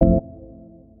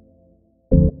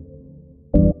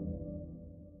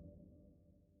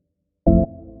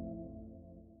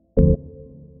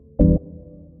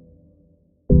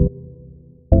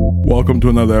Welcome to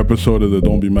another episode of the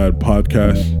Don't Be Mad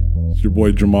podcast. It's your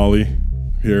boy Jamali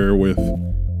here with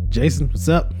Jason. What's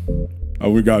up?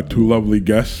 we got two lovely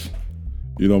guests.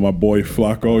 You know, my boy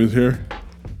Flacco is here.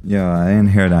 Yo, I didn't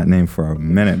hear that name for a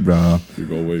minute, bro. You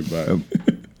go way back.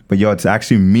 But yo, it's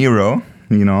actually Miro,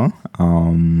 you know,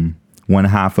 one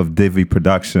half of Divi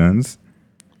Productions.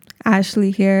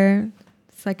 Ashley here,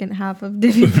 second half of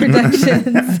Divi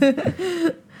Productions.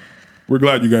 We're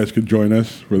glad you guys could join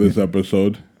us for this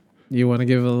episode. You want to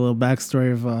give a little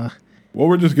backstory of Well,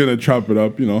 we're just going to chop it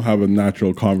up, you know, have a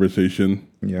natural conversation.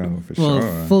 Yo, for well,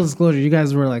 sure. full disclosure, you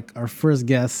guys were like our first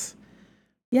guests.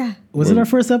 Yeah, Was it our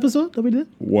first episode that we did?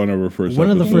 One of our first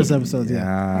One of the episodes. first episodes, yeah.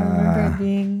 I remember it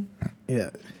being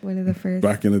one of the first.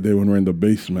 Back in the day when we were in the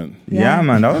basement. Yeah,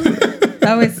 man,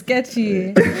 That was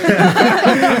sketchy.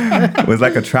 it was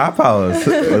like a trap house.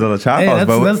 It was a trap Hey, house.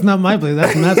 that's not my place.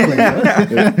 That's Matt's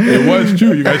place. It was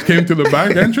too. You guys came to the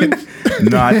back entrance?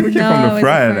 No, I think we came No, from it the was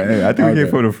front. the front. I think we Okay. came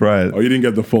from the front. Oh, you didn't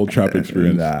get the full trap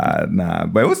experience. Nah.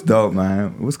 But it was dope,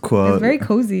 man. It was cool. It's very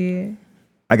cozy.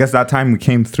 I guess that time we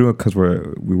came through because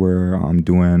we were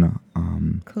doing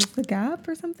Close the Gap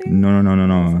or something? no,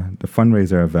 the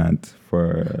fundraiser event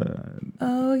for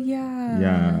Oh, yeah.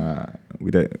 yeah,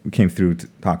 we came through to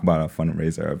talk about a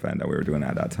fundraiser event that we were doing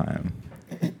at that time.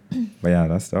 But yeah,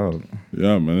 that's dope.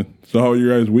 Yeah, man. So how you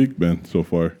guys' week been so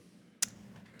far?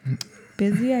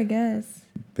 Busy, I guess.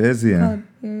 Busy, Oh,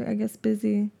 you're, I guess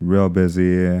busy. real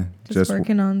busy. Just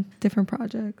working on different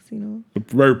projects, you know?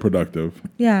 Very productive.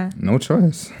 Yeah. No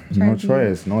choice. Trying to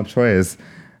be- No choice.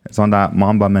 It's on that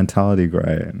Mamba mentality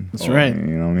grind. That's right. You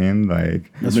know what I mean?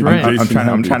 Like That's Make right. Jason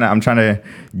I'm happy. trying to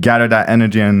gather that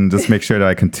energy and just make sure that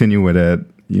I continue with it,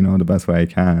 you know, the best way I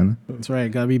can. That's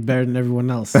right. Gotta be better than everyone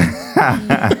else.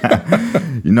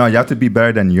 You know, you have to be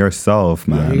better than yourself,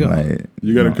 man. There you go. Like,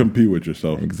 You got to know, compete with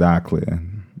yourself. Exactly.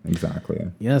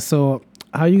 Yeah, so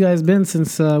how you guys been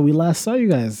since we last saw you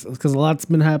guys? Because a lot's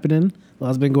been happening. A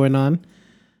lot's been going on.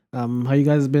 How you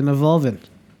guys been evolving?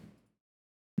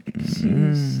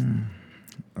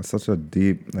 That's such a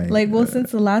deep, Well,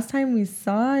 since the last time we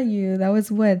saw you, that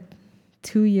was what,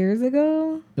 2 years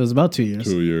ago? It was about 2 years.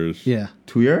 2 years. Yeah.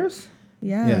 2 years?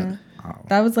 Yeah. Yeah. Wow.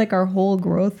 That was like our whole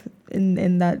growth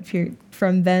in that period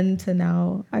from then to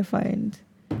now, I find.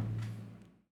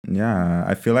 Yeah,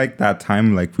 I feel like that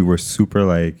time, like we were super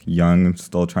like young,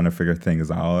 still trying to figure things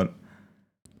out,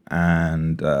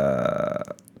 and and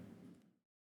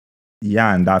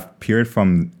that period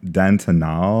from then to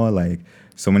now, like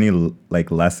so many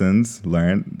like lessons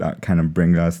learned that kind of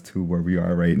bring us to where we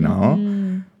are right now.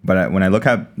 But when I look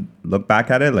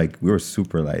back at it, like we were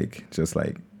super like just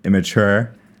like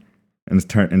immature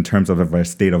in terms of our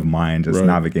state of mind, just Right.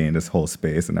 navigating this whole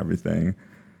space and everything.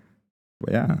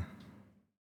 But yeah.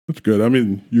 That's good. I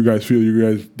mean, you guys feel you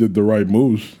guys did the right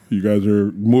moves. You guys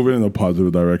are moving in a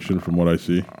positive direction from what I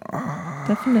see.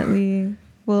 Definitely.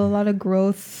 Well, a lot of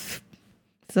growth.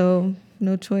 So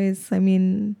no choice. I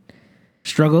mean,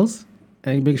 Struggles?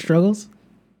 Any big struggles?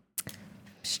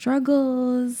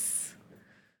 struggles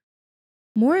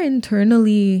more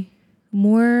internally,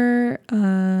 more,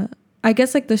 I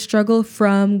guess like the struggle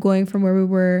from going from where we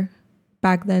were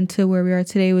back then to where we are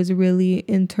today was really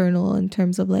internal in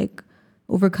terms of like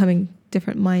overcoming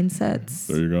different mindsets.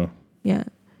 There you go. Yeah.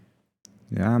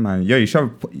 Yeah, man.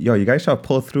 You guys should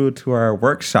pull through to our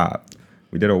workshop.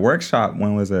 We did a workshop.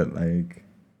 When was it?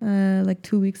 Like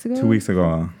 2 weeks ago. 2 weeks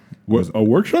ago. What, a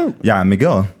workshop? Yeah,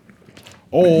 McGill.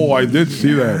 Oh, I did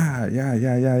see that.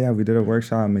 Yeah. We did a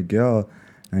workshop at McGill,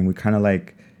 and we kind of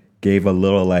like gave a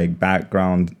little like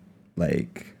background,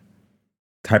 like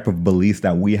type of beliefs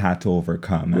that we had to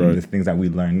overcome, and Right. the things that we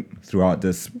learned throughout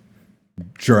this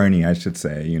journey, I should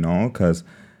say. You know, because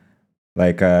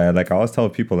like I always tell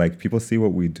people, like people see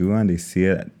what we do and they see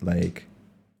it like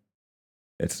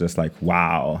it's just like,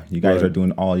 wow, you guys Right. are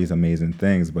doing all these amazing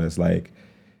things, but it's like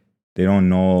they don't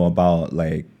know about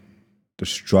like the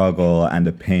struggle and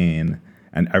the pain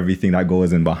and everything that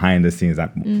goes in behind the scenes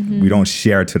that we don't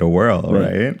share to the world,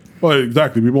 right? Well,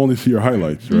 exactly. People only see your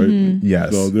highlights, right?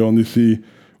 Yes. So they only see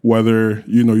whether,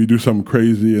 you know, you do something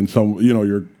crazy and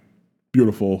your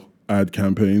beautiful ad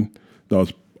campaign that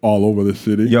was all over the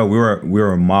city. Yo, we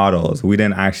were models. We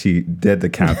didn't actually did the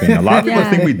campaign. A lot of people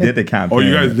Yeah. think we did the campaign. Oh,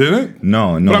 you guys didn't?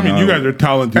 No. But I mean, you guys are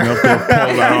talented enough to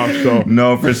pull that off. So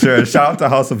No, for sure. Shout out to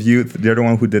House of Youth. They're the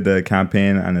one who did the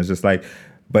campaign, and it's just like,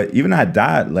 but even at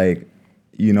that, like,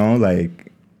 you know,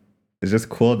 like, it's just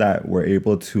cool that we're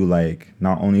able to like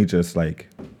not only just like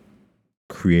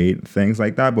create things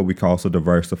like that, but we can also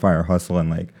diversify our hustle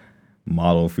and like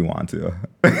model if we want to.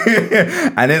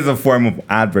 And it's a form of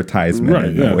advertisement Right,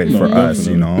 in a way for us,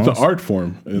 you know. It's an art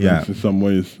form Yeah. in some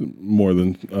ways more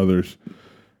than others.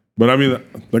 But I mean,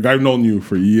 like, I've known you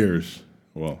for years.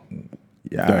 Well,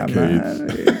 Yeah, decades.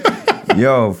 man.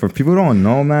 Yo, for people who don't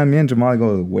know, man, me and Jamal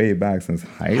go way back since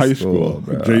high school,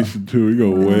 bro. Jason too. We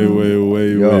go way, Yo,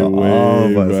 way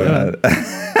all of back.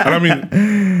 us. And I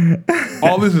mean,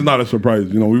 all this is not a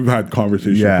surprise. You know, we've had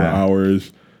conversations for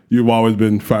hours. You've always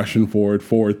been fashion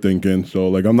forward thinking. So,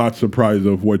 like, I'm not surprised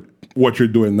of what you're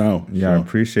doing now. Yeah, I So,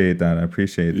 appreciate that. I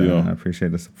appreciate that. Yeah. I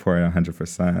appreciate the support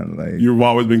 100%. Like, you've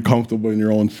always been comfortable in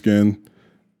your own skin.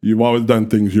 You've always done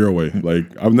things your way. Like,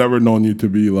 I've never known you to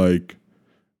be like,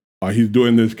 he's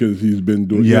doing this because he's been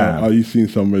doing. Yeah. You've seen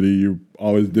somebody. You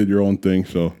always did your own thing.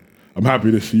 So I'm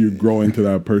happy to see you grow into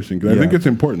that person because I think it's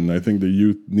important. I think the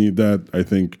youth need that. I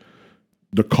think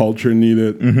the culture need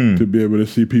it to be able to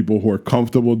see people who are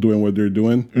comfortable doing what they're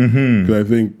doing. Because I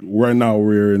think right now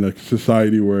we're in a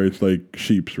society where it's like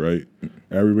sheeps, right?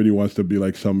 Everybody wants to be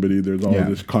like somebody. There's always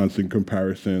this constant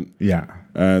comparison. yeah.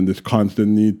 And this constant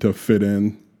need to fit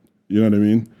in. You know what I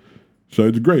mean? So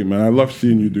it's great, man. I love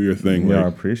seeing you do your thing. Yeah, I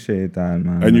Like, appreciate that,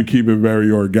 man. and you keep it very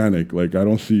organic. Like, I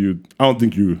don't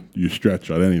think you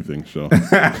stretch at anything. So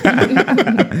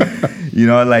You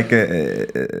know, like,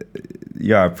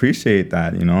 yeah, I appreciate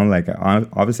that. You know, like,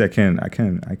 obviously, I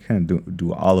can't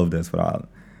do all of this without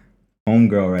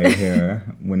homegirl right here.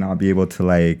 Would not be able to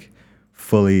like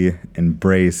fully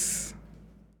embrace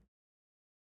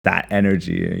that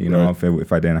energy. You know,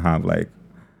 if I didn't have like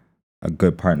a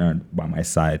good partner by my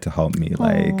side to help me,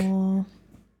 like, Aw,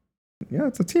 yeah,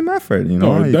 it's a team effort. You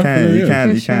know, No, it you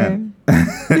definitely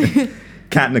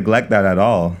can't neglect that at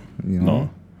all. You know. no,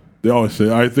 they always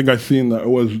say. I think I seen that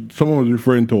someone was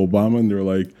referring to Obama, and they're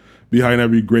like, behind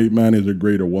every great man is a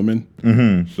greater woman.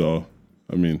 So,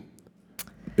 I mean,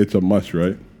 it's a must,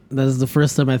 right? That is the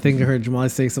first time I think I heard Jamal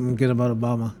say something good about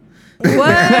Obama.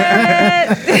 What?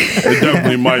 It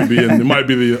definitely might be, and it might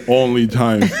be the only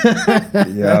time.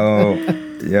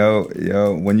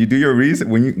 Yo, when you do your research,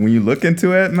 when you look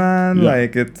into it, man,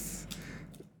 like it's,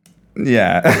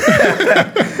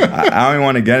 I don't even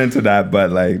want to get into that, but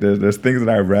like there's things that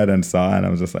I read and saw, and I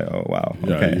was just like, oh wow,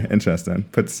 okay, interesting.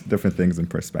 Puts different things in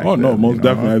perspective. Oh no, most you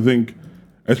know? definitely. I think,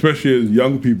 especially as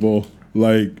young people,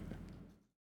 like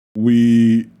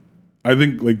I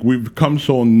think like we've become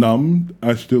so numb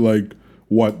as to like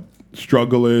what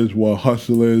struggle is, what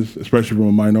hustle is, especially from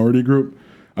a minority group.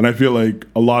 And I feel like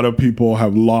a lot of people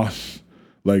have lost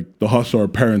like the hustle our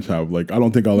parents have. Like, I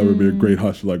don't think I'll ever be a great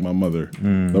hustler like my mother.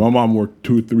 Like, my mom worked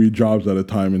 2-3 jobs at a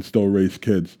time and still raised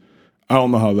kids. I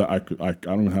don't know how that I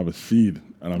don't even have a seed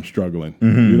and I'm struggling. You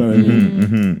know what I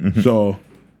mean? So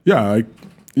yeah,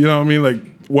 you know what I mean? Like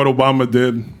what Obama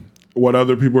did, what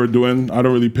other people are doing, I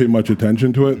don't really pay much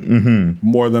attention to it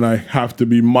more than I have to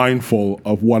be mindful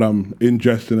of what I'm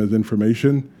ingesting as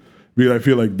information, because I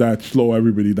feel like that slow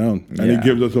everybody down and it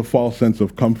gives us a false sense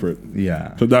of comfort.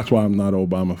 Yeah. So that's why I'm not an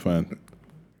Obama fan.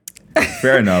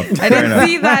 Fair enough. I didn't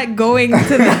see that going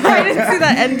to that. I didn't see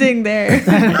that ending there.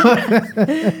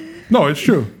 No, it's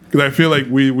true. Because I feel like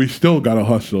we still got to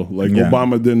hustle. Like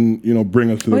Obama didn't,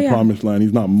 bring us to the promised land.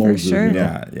 He's not Moses. sure. You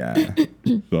know? Yeah.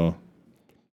 So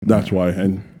that's why.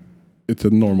 And it's a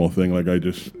normal thing. Like, I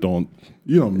just don't,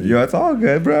 me. Yo, it's all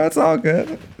good, bro. It's all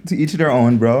good. To each their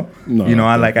own, bro. No,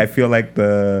 I feel like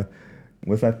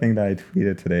what's that thing that I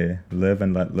tweeted today? Live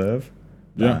and let live.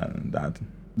 Yeah.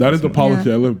 That is the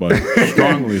policy I live by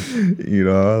strongly.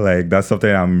 Like that's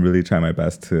something I'm really trying my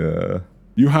best to.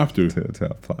 You have to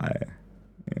apply.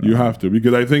 You have to,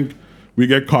 because I think we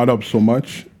get caught up so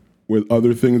much with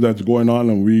other things that's going on,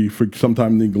 and we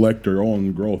sometimes neglect our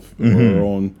own growth or our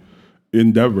own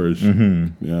endeavors. You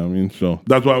know what I mean? So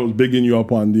that's why I was bigging you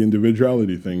up on the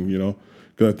individuality thing.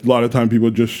 Because a lot of time people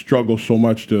just struggle so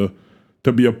much to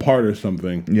be a part of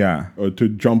something. Yeah. Or to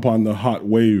jump on the hot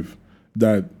wave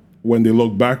that when they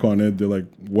look back on it, they're like,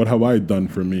 what have I done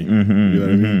for me? You know what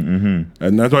I mean?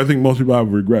 And that's why I think most people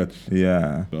have regrets.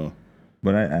 Yeah. So.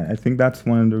 But I think that's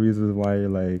one of the reasons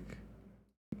why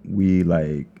we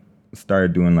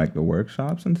started doing like the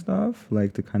workshops and stuff,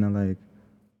 like to kind of like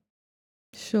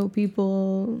show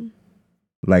people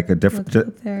like a different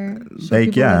out there. Show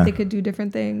like people that they could do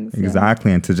different things.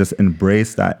 Exactly. And to just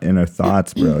embrace that inner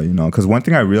thoughts, bro, because one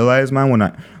thing I realized, man, when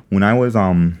I was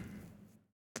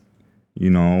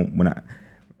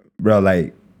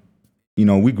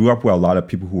we grew up with a lot of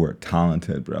people who were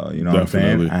talented, bro. You know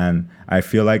Definitely. what I'm saying? And I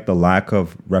feel like the lack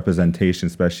of representation,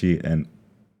 especially in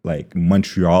like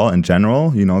Montreal in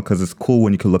general, because it's cool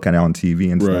when you can look at it on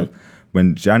TV and stuff. But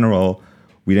in general,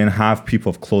 we didn't have people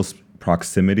of close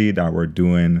proximity that were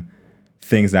doing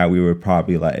things that we were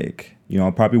probably like, you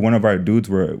know, probably one of our dudes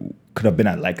could have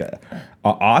been like a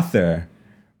author,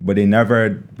 but they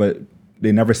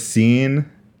never seen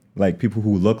like people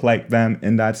who look like them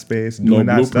in that space doing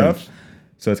that stuff.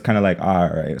 So it's kind of like, all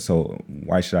right, so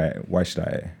why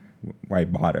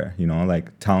bother? You know,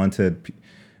 like talented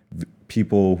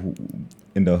people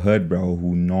in the hood, bro,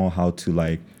 who know how to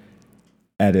like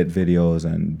edit videos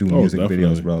and do music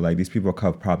videos, bro. Like these people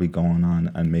could probably go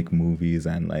on and make movies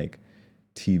and like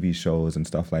TV shows and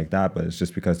stuff like that, but it's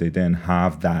just because they didn't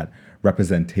have that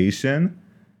representation.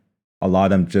 A lot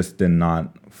of them just did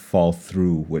not fall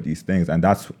through with these things, and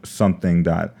that's something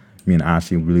that me and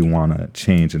Ashley really want to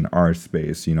change in our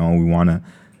space. You know, we want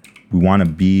to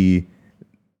be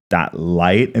that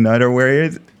light in other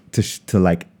ways to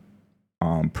like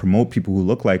promote people who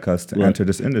look like us to enter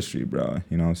this industry, bro.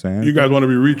 You know what I'm saying? You guys want to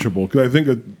be reachable, because I think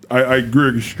I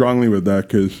agree strongly with that,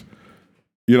 because,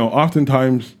 you know,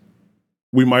 oftentimes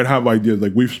we might have ideas,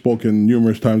 like we've spoken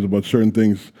numerous times about certain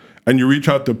things, and you reach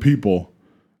out to people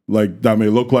like that may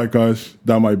look like us,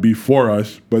 that might be for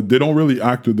us, but they don't really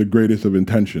act with the greatest of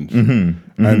intentions.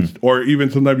 And or even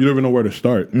sometimes you don't even know where to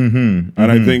start. And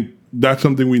I think that's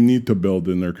something we need to build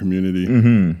in their community,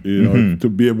 you know, to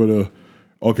be able to,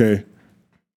 okay,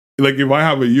 like if I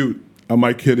have a youth and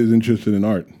my kid is interested in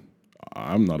art,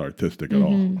 I'm not artistic at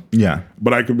all. Yeah.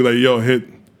 But I could be like, yo, hit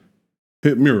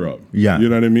Mirror up. Yeah. You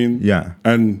know what I mean? Yeah.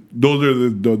 And those are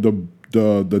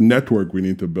the network we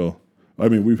need to build. I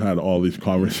mean, we've had all these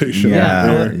conversations.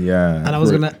 Yeah. And I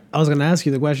was gonna ask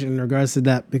you the question in regards to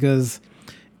that, because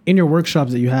in your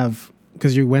workshops that you have,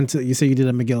 because you say you did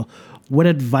at McGill, what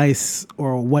advice,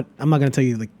 or what, I'm not gonna tell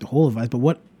you like the whole advice, but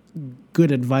what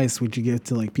good advice would you give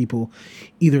to like people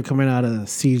either coming out of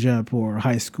CEGEP or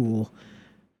high school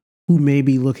who may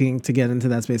be looking to get into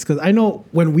that space? Because I know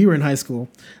when we were in high school,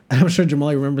 I'm sure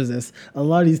Jamali remembers this, a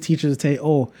lot of these teachers say,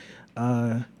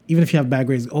 even if you have bad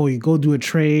grades, you go do a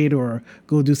trade or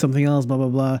go do something else, blah, blah,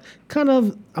 blah. Kind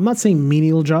of, I'm not saying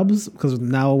menial jobs, because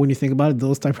now when you think about it,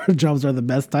 those type of jobs are the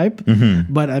best type.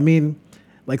 But I mean,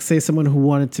 like say someone who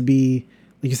wanted to be,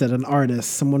 like you said, an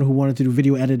artist, someone who wanted to do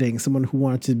video editing, someone who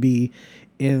wanted to be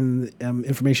in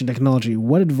information technology.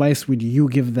 What advice would you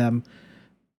give them?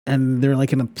 And they're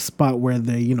like in a spot where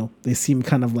they seem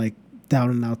kind of like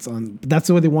down and outs on, that's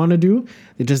what they want to do.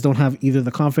 They just don't have either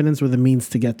the confidence or the means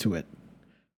to get to it.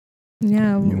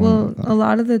 Yeah, well, a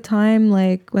lot of the time,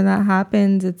 like when that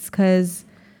happens, it's because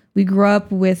we grew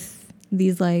up with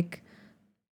these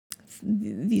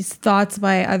thoughts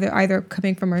by either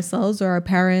coming from ourselves or our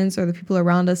parents or the people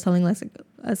around us telling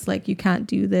us like you can't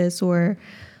do this, or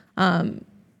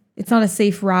it's not a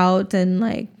safe route, and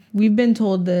like we've been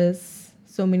told this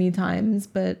so many times,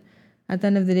 but at the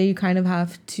end of the day, you kind of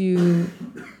have to.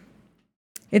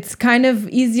 It's kind of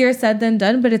easier said than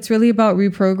done, but it's really about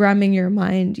reprogramming your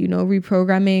mind,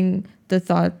 reprogramming the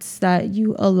thoughts that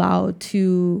you allow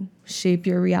to shape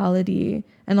your reality.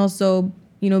 And also,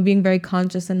 being very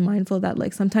conscious and mindful that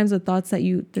like sometimes the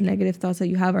negative thoughts that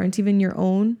you have aren't even your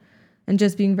own, and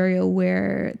just being very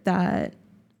aware that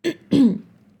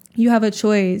you have a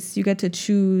choice. You get to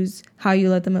choose how you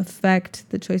let them affect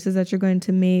the choices that you're going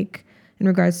to make in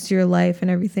regards to your life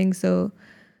and everything. So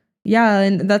yeah,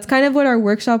 and that's kind of what our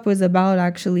workshop was about,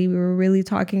 actually. We were really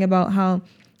talking about how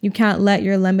you can't let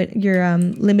your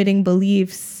limiting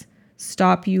beliefs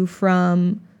stop you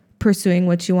from pursuing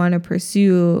what you want to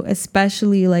pursue,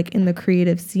 especially like in the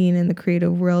creative scene, in the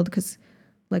creative world, because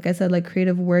like I said, like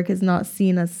creative work is not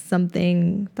seen as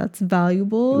something that's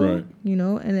valuable, right.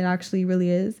 And it actually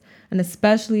really is. And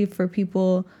especially for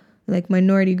people like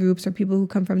minority groups or people who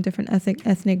come from different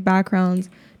ethnic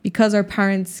backgrounds, because our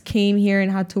parents came here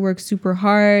and had to work super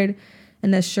hard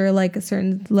and assure like a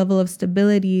certain level of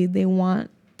stability, they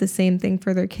want the same thing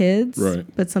for their kids. Right.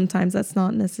 But sometimes that's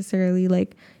not necessarily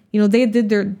like, they did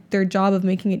their job of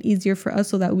making it easier for us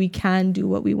so that we can do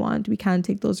what we want. We can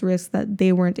take those risks that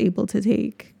they weren't able to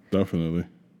take. Definitely.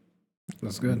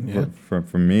 That's good. Yeah.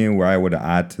 For me, where I would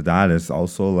add to that is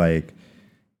also like,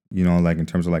 like in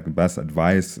terms of like the best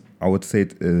advice, I would say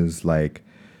it is like,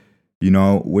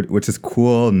 which is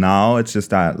cool now. It's just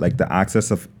that like the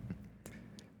access of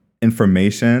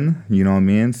information, you know what I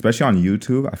mean? Especially on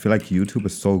YouTube. I feel like YouTube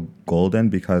is so golden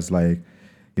because like,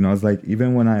 it's like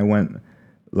even when I went,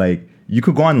 like you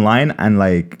could go online and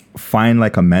like find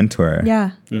like a mentor.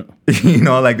 Yeah.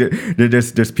 Like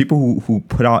there's people who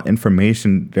put out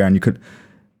information there, and you could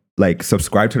like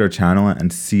subscribe to their channel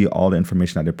and see all the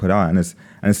information that they put out. And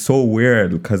it's so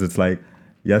weird because it's like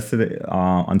yesterday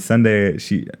on Sunday,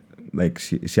 she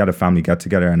had a family get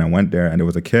together, and I went there, and there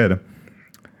was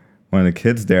one of the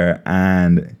kids there,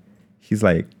 and he's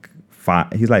like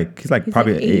 5. He's like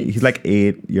probably like 8. He's like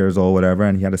 8 years old, whatever.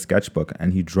 And he had a sketchbook,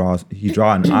 and he draw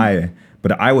an eye, but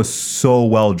the eye was so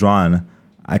well drawn.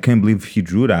 I can't believe he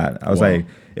drew that. I was like,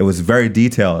 it was very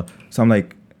detailed. So I'm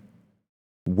like,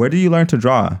 where do you learn to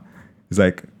draw? He's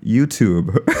like,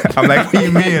 YouTube. I'm like, what do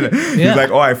you mean? He's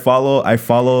like, oh, I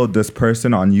follow this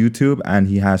person on YouTube, and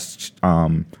he has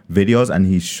videos, and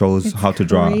he shows how to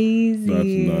draw. Crazy. That's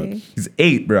nuts. He's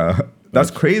 8, bro. That's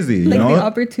crazy. You Like know? the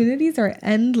opportunities are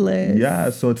endless. Yeah.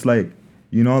 So it's like,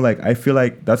 you know, like I feel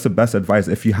like that's the best advice.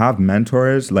 If you have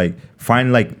mentors, like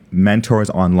find like mentors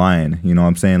online. You know what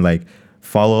I'm saying? Like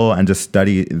follow and just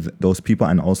study those people,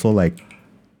 and also like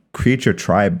create your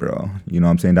tribe, bro. You know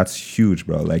what I'm saying? That's huge,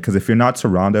 bro. Like, because if you're not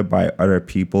surrounded by other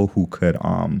people who could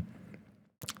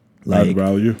like Add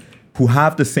value. who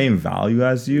have the same value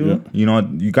as you, you know,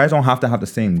 you guys don't have to have the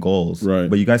same goals, right?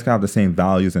 But you guys can have the same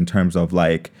values in terms of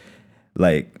like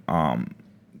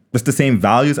just the same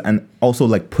values, and also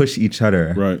like push each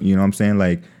other, right? You know what I'm saying?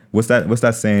 Like what's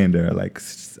that saying there? Like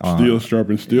steel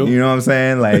sharpens steel. You know what I'm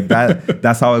saying? Like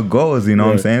that's how it goes. You know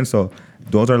what I'm saying? So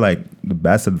those are like the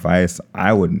best advice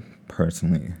I would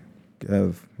personally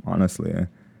give, honestly. Like,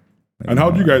 and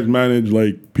how do you guys manage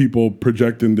like people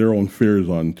projecting their own fears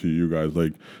onto you guys?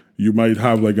 Like you might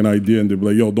have like an idea and they'll be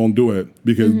like, yo, don't do it,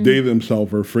 because they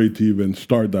themselves are afraid to even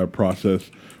start that process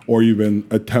or even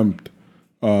attempt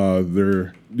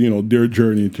their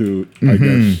journey to, I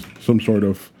guess, some sort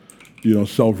of,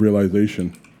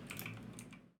 self-realization.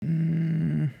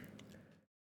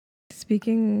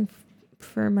 Speaking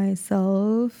for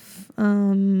myself,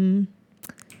 I've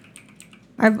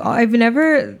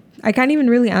never, I can't even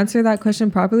really answer that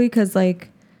question properly, because like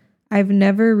I've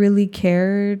never really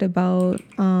cared about,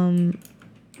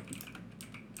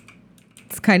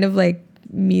 it's kind of like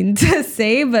mean to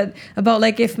say, but about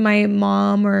like if my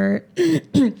mom or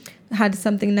had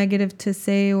something negative to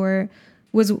say, or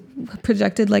was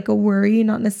projected like a worry,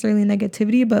 not necessarily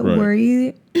negativity, but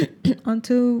worry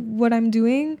onto what I'm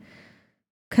doing.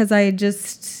 Cause I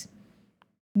just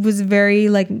was very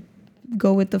like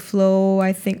go with the flow.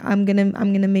 I think I'm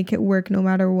gonna make it work no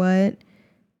matter what.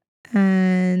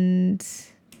 And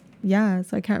yeah,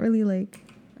 so I can't really like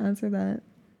answer that.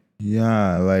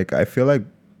 Yeah, like I feel like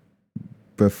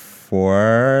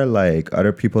before, like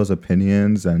other people's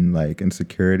opinions and like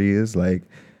insecurities, like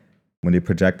when they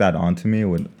project that onto me, it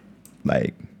would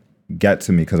like get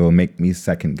to me, because it will make me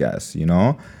second guess, you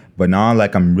know? But now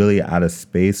like I'm really at a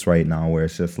space right now where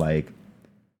it's just like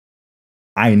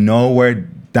I know where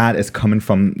that is coming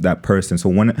from, that person.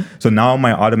 So now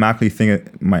my automatically think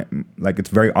it's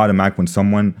very automatic when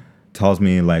someone tells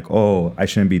me like, oh, I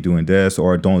shouldn't be doing this,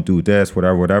 or don't do this,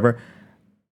 whatever.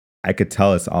 I could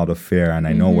tell it's out of fear, and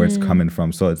I know where it's coming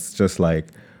from. So it's just like,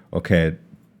 okay,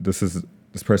 this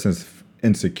person's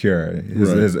insecure.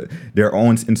 Their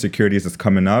own insecurities is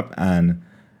coming up, and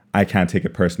I can't take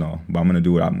it personal, but I'm gonna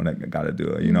do what I gotta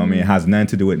do. You know what I mean? It has nothing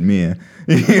to do with me.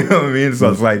 You know what I mean?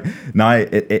 So it's like now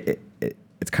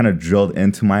it's kind of drilled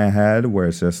into my head, where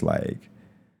it's just like,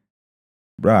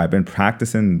 bro, I've been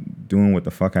practicing doing what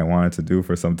the fuck I wanted to do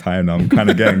for some time now. I'm kind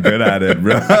of getting good at it,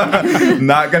 bro.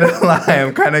 Not gonna lie,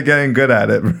 I'm kind of getting good at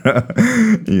it, bro.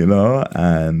 You know?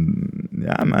 And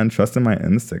yeah, man, trusting my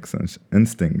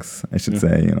instincts, I should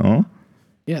say, you know?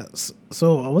 Yeah.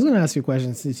 So I was going to ask you a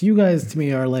question. Since you guys, to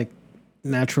me, are like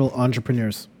natural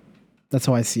entrepreneurs, that's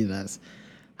how I see it as.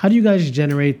 How do you guys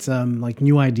generate like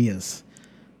new ideas?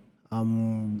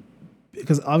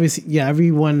 Because obviously, yeah,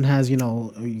 everyone has, you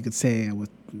could say with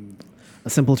a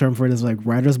simple term for it is like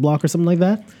writer's block or something like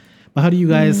that. But how do you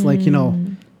guys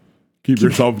keep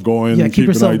yourself going? Yeah, keep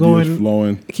yourself going,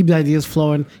 flowing. Keep the ideas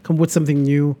flowing. Come with something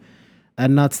new,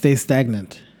 and not stay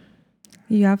stagnant.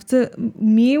 You have to.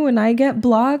 Me, when I get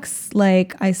blocks,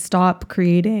 like I stop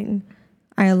creating.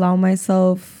 I allow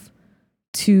myself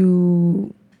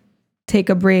to take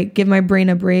a break, give my brain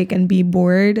a break, and be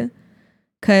bored.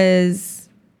 Because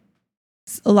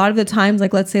a lot of the times,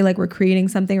 like let's say like we're creating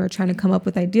something or trying to come up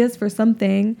with ideas for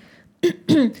something,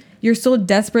 you're so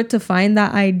desperate to find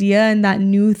that idea and that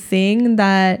new thing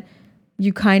that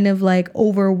you kind of like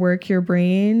overwork your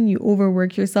brain, you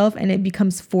overwork yourself, and it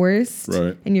becomes forced.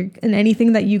 Right. And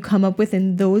anything that you come up with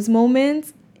in those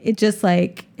moments, it just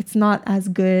like, it's not as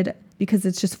good because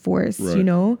it's just forced, you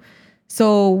know?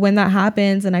 So when that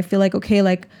happens and I feel like, okay,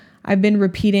 like I've been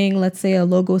repeating, let's say a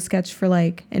logo sketch for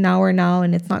like an hour now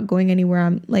and it's not going anywhere.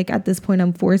 I'm like, at this point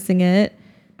I'm forcing it.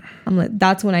 I'm like,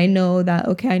 that's when I know that,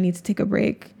 okay, I need to take a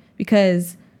break,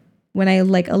 because when I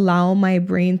like allow my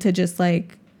brain to just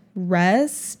like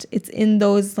rest, it's in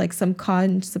those like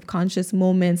subconscious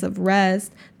moments of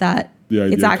rest that The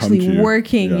idea it's come actually to you.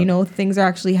 working, Yeah. you know, things are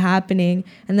actually happening.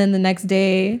 And then the next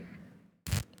day,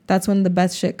 that's when the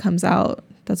best shit comes out.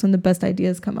 That's when the best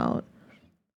ideas come out.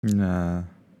 Nah,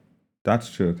 that's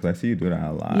true. Because I see you do that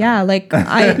a lot. Yeah, like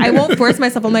I won't force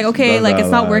myself. I'm like, okay, Does like that it's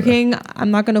a not lot. working.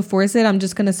 I'm not gonna force it. I'm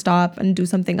just gonna stop and do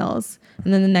something else.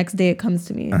 And then the next day it comes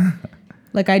to me.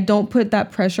 Like I don't put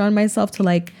that pressure on myself to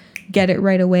like get it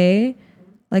right away.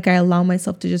 Like I allow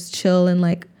myself to just chill and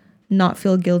like not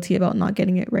feel guilty about not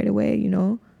getting it right away, you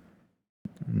know?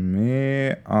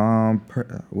 Me,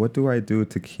 what do I do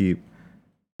to keep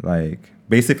like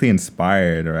basically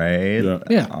inspired, right? Yeah.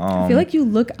 Yeah. I feel like you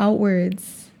look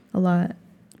outwards a lot.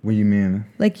 What do you mean?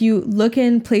 Like you look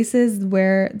in places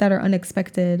that are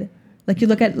unexpected. Like you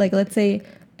look at like let's say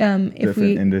if Different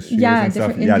we industries yeah and stuff.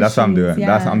 different Yeah, that's what I'm doing. industries,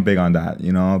 That's yeah. I'm big on that,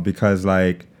 you know, because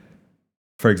like,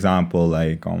 for example,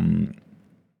 like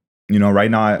you know,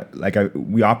 right now, like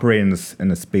we operate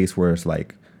in a space where it's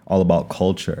like all about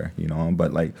culture, you know,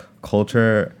 but like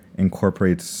culture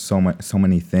incorporates so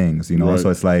many things, you know. Right. So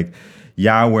it's like,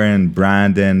 yeah, we're in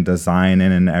branding,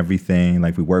 designing, and everything.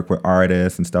 Like we work with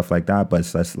artists and stuff like that. But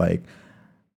it's just like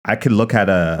I could look at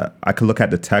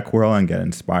the tech world and get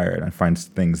inspired and find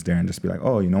things there and just be like,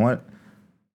 oh, you know what?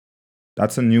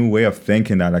 That's a new way of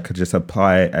thinking that I could just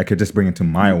apply. I could just bring into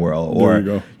my world, There or you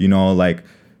go. you know, like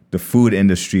the food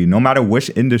industry. No matter which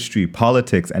industry,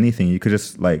 politics, anything, you could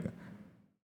just like.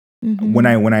 When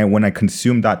I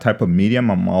consume that type of medium,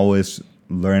 I'm always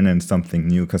learning something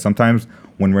new. Because sometimes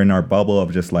when we're in our bubble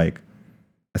of just like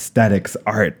aesthetics,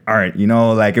 art, you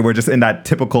know, like we're just in that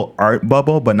typical art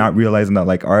bubble, but not realizing that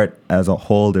like art as a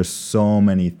whole, there's so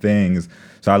many things.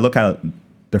 So I look at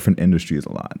different industries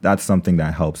a lot. That's something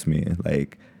that helps me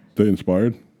like Stay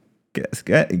inspired.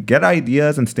 get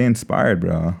ideas and stay inspired,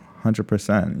 bro.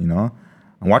 100%, you know.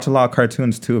 I watch a lot of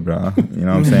cartoons too, bro. You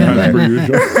know what I'm saying? That's Like,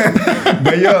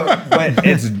 per usual.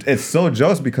 but it's so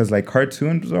jokes because like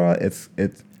cartoons, bro, it's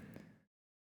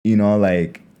you know,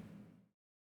 like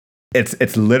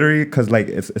it's literally because like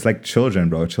it's like children,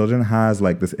 bro. Children has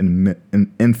like this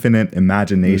infinite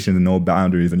imagination and no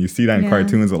boundaries, and you see that in Yeah.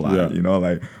 cartoons a lot. Yeah. You know,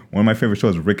 like one of my favorite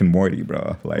shows is Rick and Morty,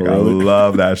 bro. Like I Really?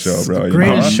 love that show, bro. you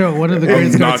Greatest know? show. One of the I'm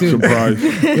greatest not cartoons. surprised.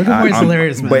 Rick and Morty's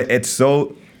hilarious, man. But it's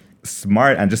so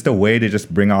smart, and just the way they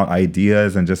just bring out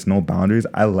ideas and just no boundaries.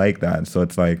 I like that. So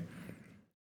it's like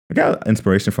I got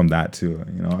inspiration from that too.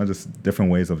 You know, just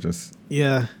different ways of just.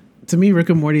 Yeah. To me, Rick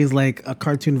and Morty is like a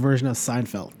cartoon version of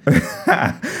Seinfeld.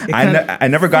 I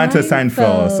never got into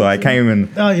Seinfeld, so I can't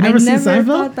even. Oh, you I never seen never Seinfeld?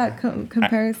 thought that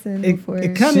comparison It- before.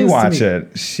 it kinda She is to watch me.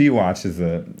 it. She watches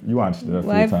it. You watched it a few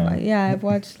Well, times. I've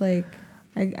watched like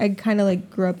I kind of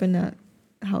like grew up in a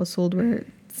household where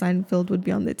Seinfeld would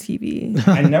be on the TV.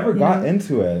 I never got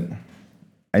into it.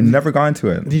 I never got into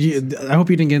it. Did you? I hope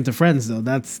you didn't get into Friends though.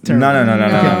 That's terrible. No.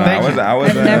 thank you. I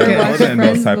wasn't never I watched wasn't in those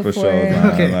Friends type of before.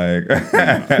 shows.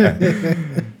 Man.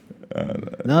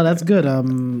 Like, No, that's good.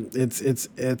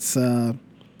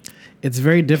 It's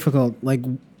very difficult. Like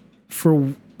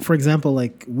for example,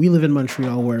 like we live in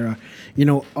Montreal, where you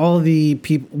know all the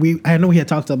people. I know we had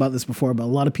talked about this before, but a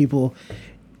lot of people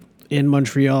in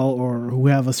Montreal or who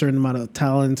have a certain amount of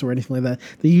talent or anything like that,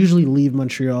 they usually leave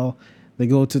Montreal. They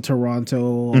go to Toronto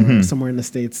or somewhere in the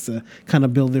States to kind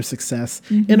of build their success.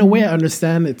 In a way, I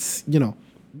understand. It's, you know,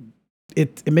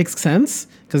 it makes sense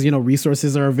because, you know,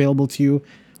 resources are available to you,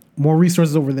 more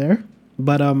resources over there.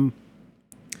 But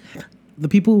the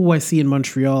people who I see in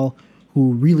Montreal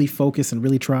who really focus and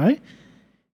really try,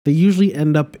 they usually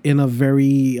end up in a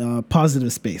very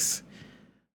positive space.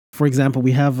 For example,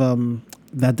 we have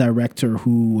that director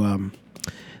who,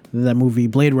 that movie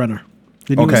Blade Runner.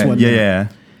 The newest okay. one. Yeah.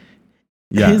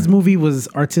 His movie was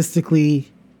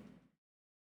artistically,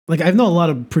 like, I know a lot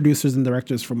of producers and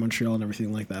directors from Montreal and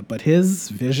everything like that, but his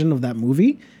vision of that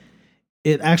movie,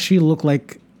 it actually looked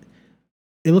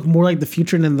more like the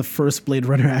future than the first Blade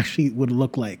Runner actually would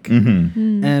look like.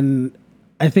 And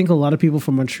I think a lot of people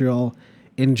from Montreal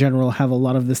in general have a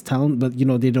lot of this talent, but, you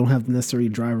know, they don't have the necessary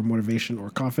drive or motivation or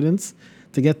confidence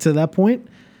to get to that point.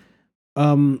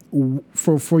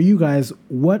 For you guys,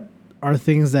 what are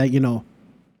things that, you know,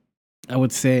 I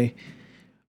would say,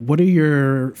 what are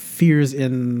your fears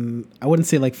in, I wouldn't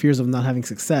say like fears of not having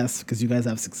success, because you guys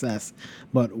have success,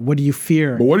 but what do you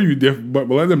fear? But what do you but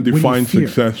let them What do you define fear?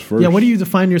 success first. Yeah, what do you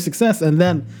define your success? And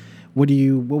then what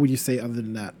would you say other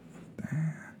than that?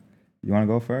 You want to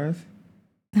go first?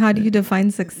 How do you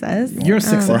define success? Your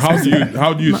success. Or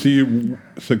how do you see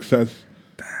success?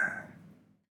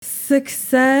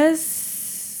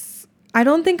 Success. I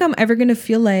don't think I'm ever gonna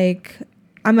feel like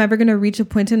I'm ever going to reach a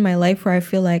point in my life where I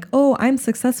feel like, oh, I'm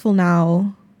successful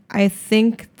now. I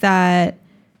think that,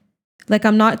 like,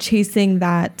 I'm not chasing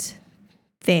that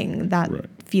thing, that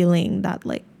feeling, that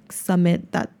like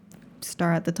summit, that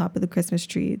star at the top of the Christmas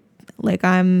tree. Like,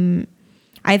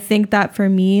 I think that for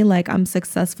me, like, I'm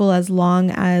successful as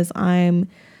long as I'm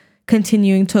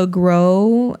continuing to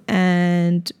grow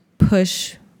and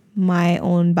push my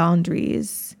own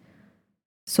boundaries.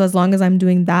 So as long as I'm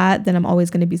doing that, then I'm always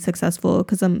going to be successful,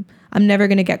 because I'm never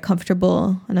going to get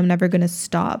comfortable, and I'm never going to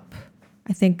stop.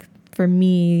 I think for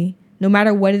me, no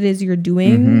matter what it is you're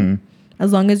doing,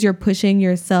 as long as you're pushing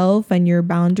yourself and your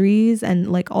boundaries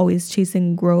and like always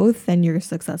chasing growth, then you're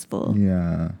successful.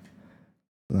 Yeah.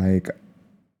 Like,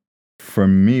 for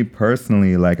me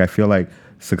personally, like, I feel like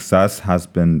success has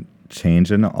been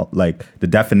changing. Like, the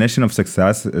definition of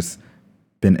success has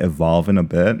been evolving a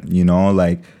bit, you know,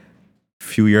 like,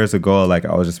 few years ago, like,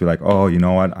 I would just be like, oh, you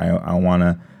know what, I want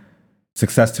to,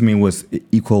 success to me was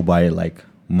equal by like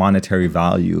monetary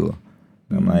value.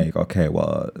 I'm like, okay,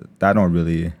 well, that's not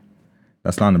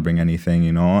gonna bring anything,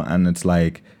 you know. And it's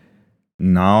like,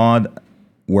 now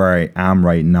where I am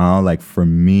right now, like, for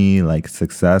me, like,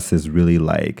 success is really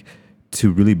like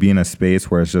to really be in a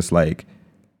space where it's just like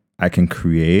I can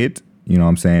create, you know what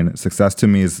I'm saying? Success to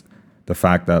me is the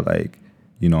fact that, like,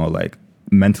 you know, like,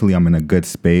 mentally I'm in a good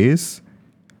space,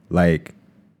 like,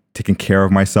 taking care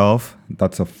of myself.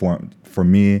 That's a form for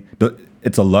me.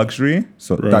 It's a luxury.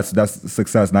 So that's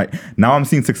success. Now I'm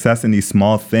seeing success in these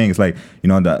small things, like, you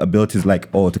know, the ability is like,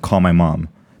 oh, to call my mom.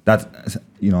 That's,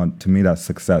 you know, to me, that's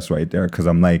success right there. Cause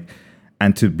I'm like,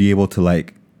 and to be able to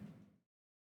like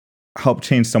help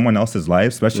change someone else's life,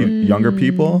 especially younger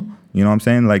people, you know what I'm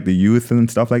saying? Like the youth and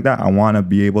stuff like that. I want to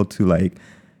be able to like,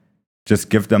 just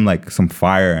give them like some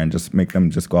fire and just make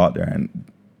them just go out there and,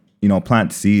 you know,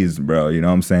 plant seeds, bro. You know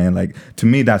what I'm saying? Like, to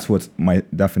me, that's what's my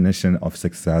definition of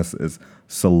success is,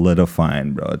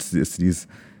 solidifying, bro. It's these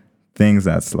things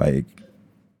that's like,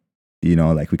 you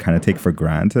know, like we kind of take for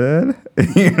granted.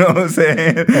 You know what I'm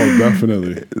saying? Oh,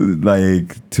 definitely.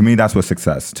 Like, to me, that's what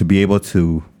success, to be able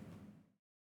to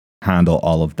handle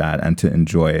all of that and to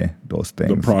enjoy those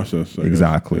things. The process. I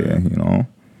exactly. guess. Yeah. You know?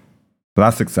 So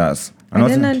that's success. I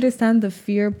didn't understand the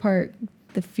fear part,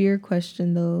 the fear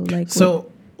question though. Like,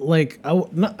 so, like,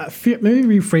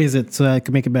 maybe rephrase it so I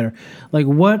can make it better. Like,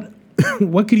 what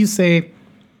could you say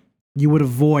you would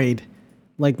avoid,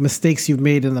 like mistakes you've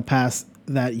made in the past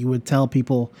that you would tell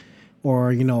people,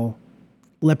 or, you know,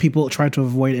 let people try to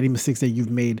avoid any mistakes that you've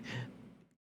made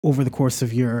over the course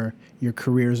of your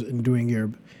careers and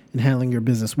handling your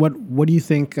business? What do you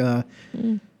think? What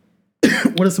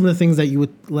are some of the things that you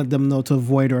would let them know to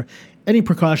avoid, or any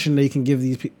precaution that you can give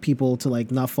these people to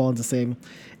like not fall into the same,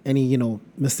 any, you know,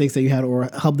 mistakes that you had, or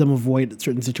help them avoid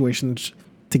certain situations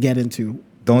to get into?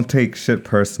 Don't take shit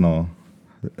personal.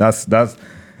 That's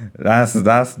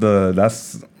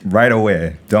right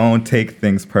away. Don't take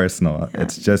things personal. Yeah.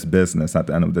 It's just business at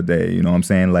the end of the day. You know what I'm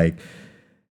saying? Like,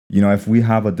 you know, if we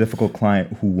have a difficult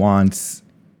client who wants,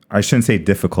 I shouldn't say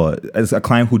difficult, it's a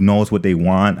client who knows what they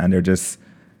want and they're just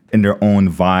in their own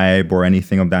vibe or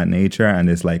anything of that nature, and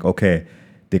it's like, okay,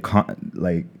 they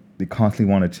constantly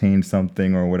want to change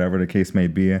something or whatever the case may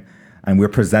be, and we're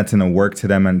presenting a work to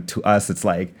them, and to us it's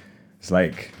like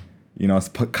you know, it's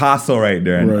Picasso right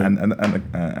there, and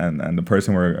the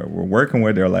person we're working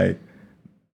with, they're like,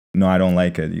 no, I don't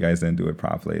like it, you guys didn't do it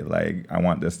properly, like, I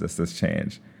want this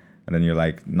change. And then you're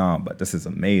like, no, but this is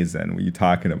amazing. What are you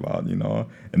talking about? You know,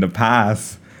 in the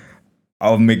past,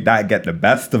 I'll make that get the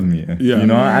best of me. Yeah. You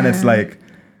know, and it's like,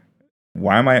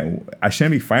 why am I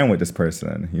shouldn't be fighting with this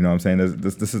person. You know what I'm saying?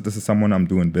 This is someone I'm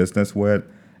doing business with,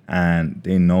 and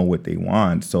they know what they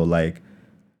want. So like,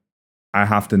 I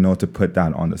have to know to put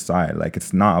that on the side. Like,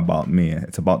 it's not about me.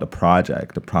 It's about the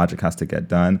project. The project has to get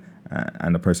done,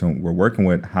 and the person we're working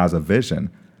with has a vision.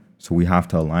 So we have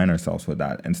to align ourselves with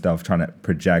that instead of trying to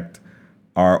project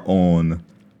our own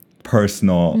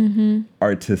personal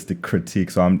artistic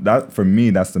critique. So for me,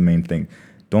 that's the main thing.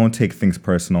 Don't take things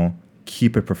personal.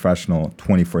 Keep it professional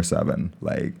 24/7.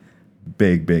 Like,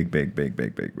 big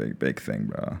thing,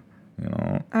 bro. You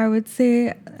know? I would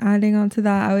say, adding on to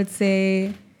that, I would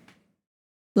say,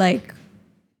 like,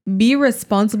 be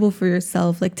responsible for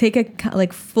yourself. Like,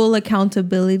 take full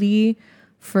accountability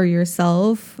for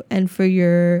yourself and for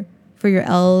your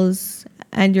L's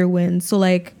and your wins. So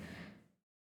like,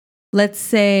 let's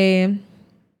say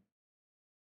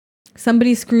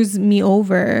somebody screws me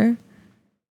over.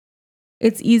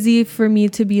 It's easy for me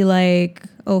to be like,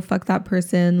 oh, fuck that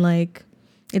person. Like,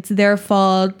 it's their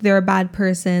fault. They're a bad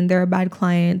person. They're a bad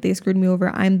client. They screwed me over.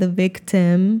 I'm the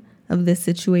victim of this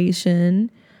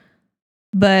situation.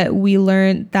 but we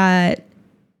learned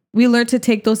to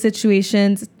take those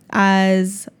situations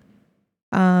as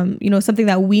something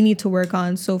that we need to work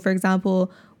on. So for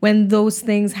example, when those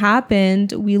things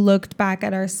happened, we looked back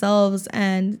at ourselves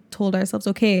and told ourselves,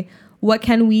 okay, what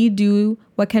can we do?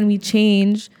 What can we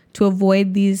change to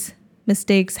avoid these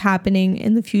mistakes happening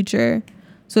in the future?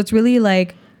 So it's really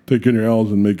like taking your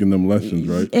L's and making them lessons,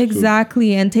 right?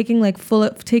 Exactly. And taking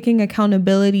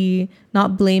accountability,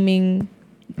 not blaming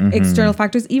external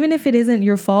factors, even if it isn't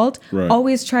your fault. Right.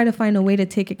 Always try to find a way to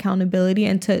take accountability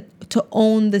and to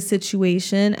own the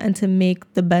situation and to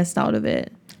make the best out of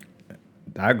it.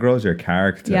 That grows your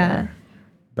character. Yeah.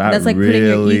 That's like putting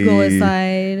your ego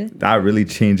aside. That really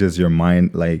changes your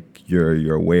mind, like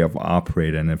your way of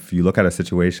operating. If you look at a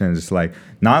situation, it's just like,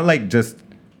 not like just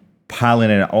piling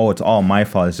it, oh, it's all my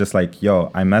fault. It's just like,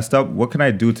 yo, I messed up. What can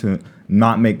I do to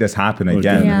not make this happen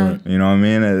again? Yeah. You know what I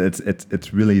mean?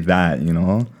 It's really that, you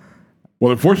know?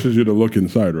 Well, it forces you to look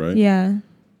inside, right? Yeah.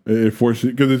 It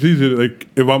forces, because it's easy to, like,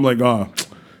 if I'm like,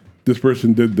 this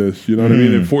person did this, you know what I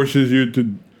mean? It forces you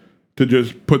to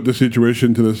just put the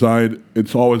situation to the side.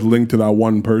 It's always linked to that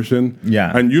one person.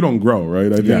 Yeah. And you don't grow,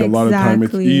 right? I think a lot of time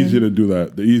it's Exactly. easy to do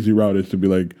that. The easy route is to be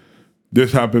like,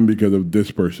 this happened because of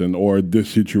this person, or this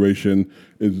situation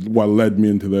is what led me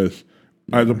into this,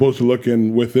 as opposed to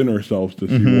looking within ourselves to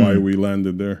see why we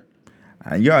landed there.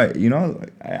 Yeah, you know,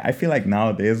 I feel like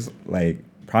nowadays, like,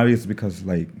 probably it's because,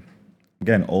 like, I'm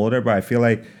getting older, but I feel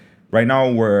like right now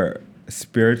we're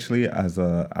spiritually as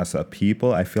a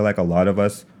people, I feel like a lot of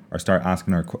us are start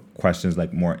asking our questions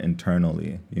like more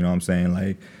internally. You know what I'm saying?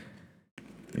 Like,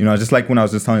 you know, just like when I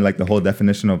was just telling you, like, the whole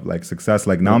definition of like success,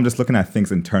 like now I'm just looking at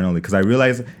things internally, because I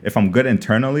realize if I'm good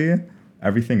internally,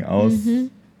 everything else,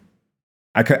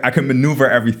 I could maneuver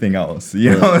everyything else.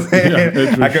 You know what I'm saying?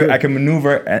 Yeah, I can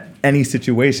maneuver any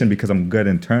situation because I'm good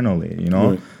internally, you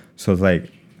know? Right. So it's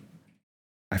like,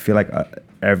 I feel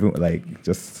like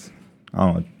just, I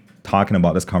don't know, talking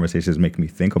about this conversation is making me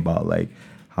think about like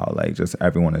how like just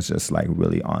everyone is just like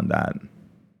really on that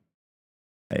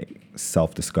like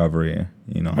self-discovery,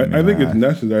 you know? I think it's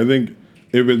necessary. I think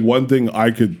if it's one thing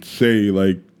I could say,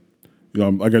 like, you know,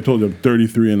 like I told you, I'm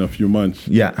 33 in a few months.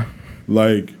 Yeah.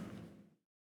 Like,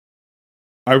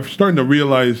 I'm starting to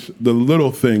realize the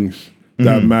little things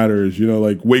that matters, you know,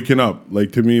 like waking up,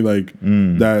 like to me, like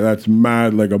that's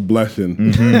mad, like a blessing,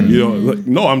 you know, like,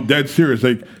 no, I'm dead serious.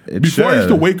 Like before I used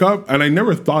to wake up and I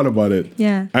never thought about it.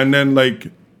 Yeah. And then like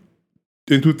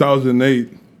in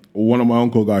 2008, one of my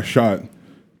uncle got shot.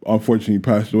 Unfortunately, he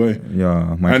passed away.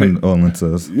 Yeah, my And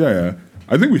condolences. Yeah.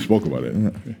 I think we spoke about it.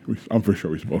 I'm for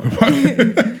sure we spoke about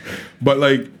it. But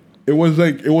like it was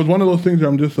one of those things where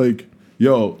I'm just like,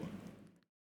 yo,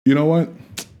 you know what?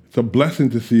 It's a blessing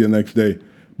to see you next day.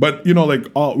 But you know, like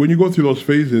when you go through those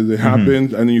phases, it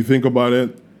happens, and then you think about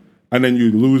it, and then you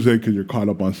lose it because you're caught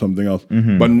up on something else.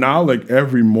 But now, like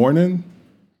every morning,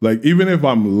 like even if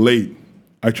I'm late,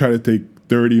 I try to take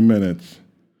 30 minutes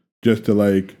just to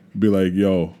like be like,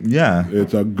 yo, Yeah.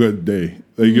 it's a good day.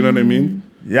 Like you know what I mean?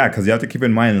 Yeah, because you have to keep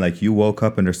in mind, like, you woke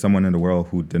up and there's someone in the world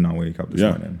who did not wake up this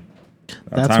morning.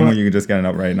 A That's time why- when you're just getting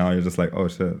up right now, you're just like, oh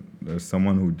shit, there's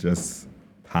someone who just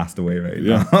passed away right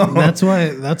Yeah. now. That's why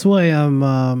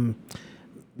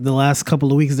the last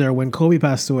couple of weeks there when Kobe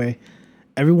passed away,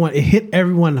 it hit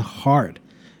everyone hard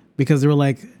because they were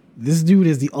like, this dude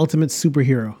is the ultimate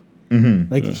superhero.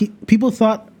 Like people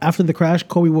thought after the crash,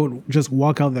 Kobe would just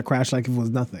walk out of the crash like it was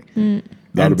nothing.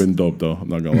 That would have been dope, though. I'm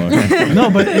not gonna lie. No,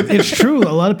 but it's true.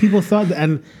 A lot of people thought that,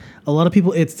 and a lot of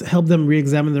people, it's helped them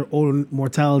re-examine their own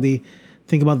mortality,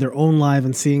 think about their own life,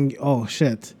 and seeing, oh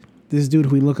shit, this dude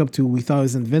who we look up to, we thought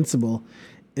was invincible,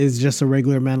 is just a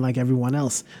regular man like everyone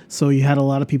else. So you had a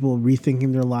lot of people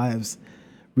rethinking their lives,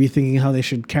 rethinking how they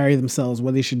should carry themselves,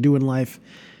 what they should do in life.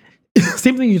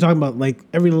 Same thing you're talking about, like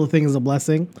every little thing is a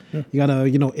blessing. You gotta,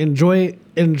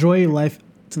 enjoy life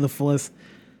to the fullest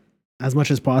as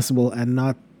much as possible, and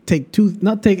not take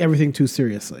everything too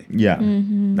seriously. Yeah,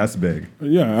 that's big.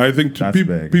 Yeah, I think That's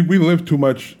big. we live too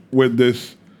much with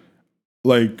this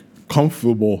like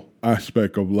comfortable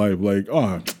aspect of life. Like,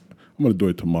 I'm gonna do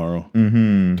it tomorrow.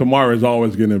 Tomorrow is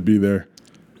always gonna be there,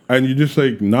 and you're just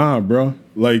like, nah, bro.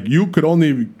 Like you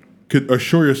could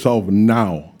assure yourself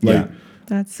now. Like, Yeah.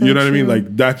 That's so you know what I mean? true.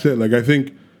 Like that's it. Like I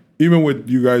think even with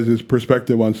you guys'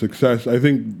 perspective on success, I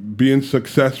think being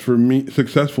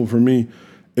successful for me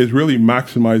is really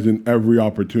maximizing every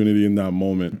opportunity in that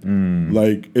moment.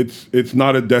 Like it's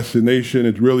not a destination,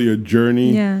 it's really a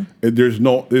journey. Yeah.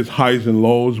 There's highs and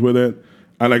lows with it.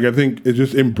 And like I think it's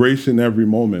just embracing every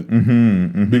moment.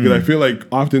 Because I feel like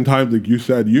oftentimes, like you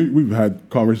said, we've had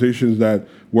conversations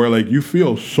where like you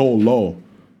feel so low.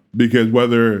 because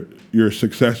whether your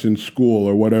success in school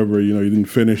or whatever, you didn't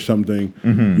finish something,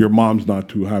 your mom's not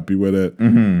too happy with it,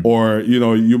 or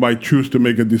you might choose to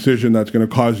make a decision that's going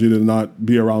to cause you to not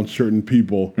be around certain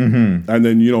people, and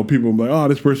then people be like, oh,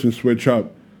 this person switch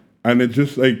up, and it's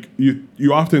just like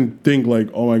you often think like,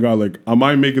 oh my god, like, am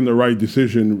I making the right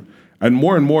decision? And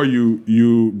more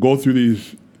you go through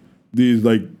these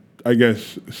like, I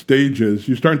guess, stages.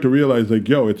 You're starting to realize like,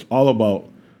 yo, it's all about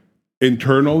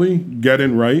internally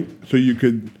getting right so you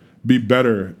could be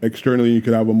better externally. You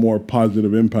could have a more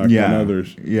positive impact on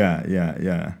others.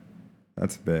 Yeah.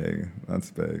 That's big.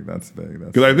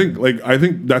 Because I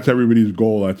think that's everybody's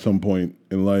goal at some point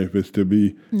in life, is to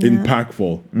be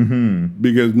impactful.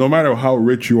 Because no matter how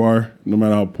rich you are, no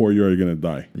matter how poor you are, you're gonna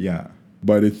die. Yeah.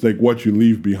 But it's like what you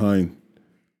leave behind.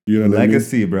 You know what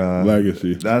Legacy, I mean? bro.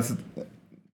 Legacy. That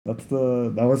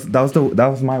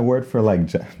was my word for like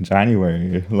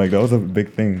January. Like, that was a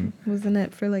big thing. Wasn't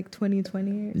it for like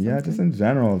 2020? Yeah, just in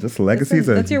general, just legacies.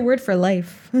 That's your word for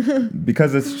life.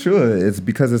 Because it's true. It's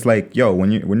because it's like, yo,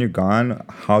 when you're gone,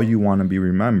 how you want to be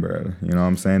remembered. You know what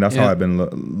I'm saying? That's how I've been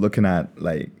looking at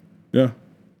like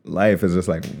life. Is just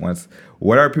like,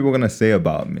 what are people gonna say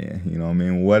about me? You know what I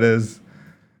mean? What is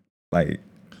like,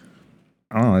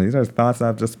 I don't know. These are thoughts that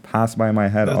have just passed by my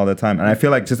head all the time. And I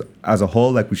feel like just as a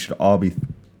whole, like, we should all be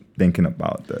thinking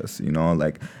about this,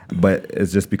 like, but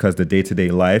it's just because the day-to-day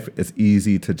life, it's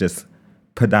easy to just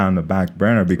put down the back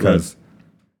burner because,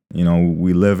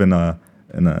 we live in a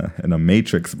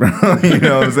matrix, bro. You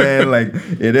know what I'm saying? Like,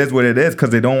 it is what it is because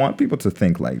they don't want people to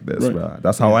think like this, bro.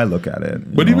 That's how I look at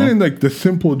it. But even in like the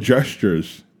simple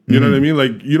gestures, you know what I mean?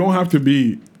 Like, you don't have to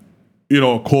be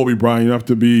Kobe Bryant, you have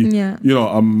to be,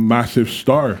 a massive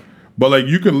star. But like,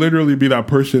 you could literally be that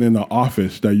person in the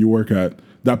office that you work at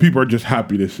that people are just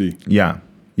happy to see. Yeah.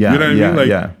 You know what I mean?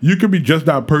 Like, you could be just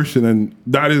that person, and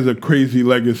that is a crazy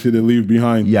legacy to leave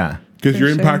behind. Yeah. Because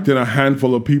you're impacting a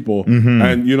handful of people,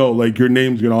 and like, your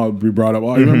name's gonna all be brought up. Oh,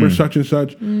 I remember such and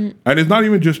such. And it's not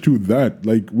even just to that.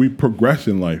 Like, we progress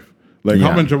in life. Like,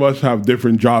 how much of us have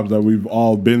different jobs that we've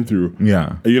all been through?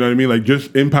 Yeah. You know what I mean? Like,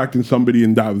 just impacting somebody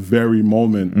in that very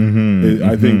moment,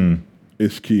 I think,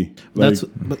 is key. Like,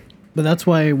 but that's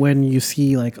why when you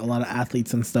see, like, a lot of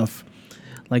athletes and stuff,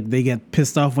 like, they get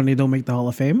pissed off when they don't make the Hall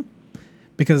of Fame,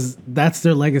 because that's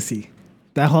their legacy.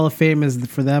 That Hall of Fame is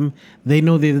for them. They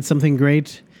know they did something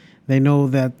great. They know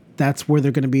that that's where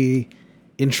they're going to be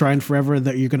enshrined forever,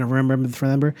 that you're going to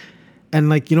remember. And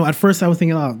like, at first I was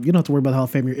thinking, oh, you don't have to worry about the Hall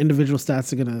of Fame. Your individual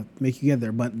stats are going to make you get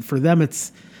there. But for them,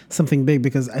 it's something big,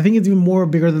 because I think it's even more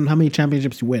bigger than how many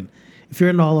championships you win. If you're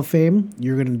in the Hall of Fame,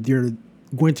 you're going to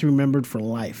be remembered for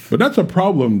life. But that's a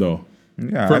problem, though.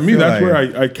 Yeah. For me, that's where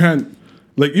I can't,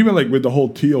 like, even like with the whole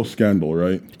T.O. scandal,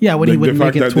 right? Yeah, when like, he wouldn't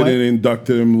make it twice. The fact that they didn't induct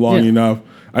him long enough.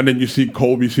 And then you see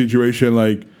Kobe's situation,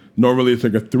 like, normally it's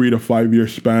like a 3 to 5 year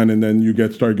span, and then you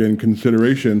start getting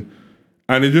consideration.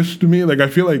 And it just, to me, like, I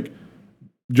feel like,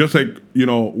 just like,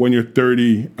 when you're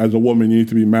 30 as a woman, you need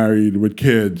to be married with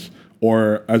kids,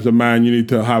 or as a man, you need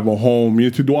to have a home, you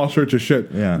need to do all sorts of shit.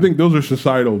 Yeah. I think those are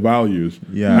societal values.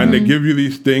 Yeah. And they give you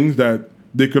these things that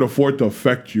they could afford to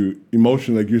affect you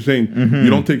emotionally. Like you're saying, you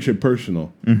don't take shit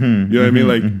personal. You know what I mean?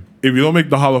 Like, if you don't make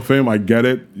the Hall of Fame, I get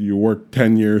it. You worked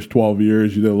 10 years, 12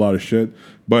 years, you did a lot of shit.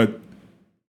 But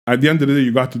at the end of the day,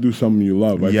 you got to do something you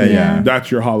love. I think that's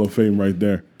your Hall of Fame right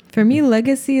there. For me,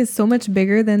 legacy is so much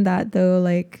bigger than that, though.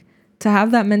 Like, to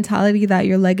have that mentality that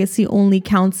your legacy only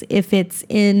counts if it's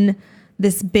in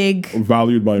this big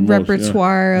valued by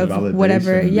repertoire of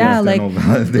whatever. Yeah, like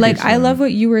I love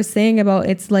what you were saying about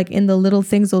it's like in the little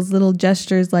things, those little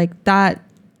gestures, like that.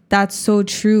 That's so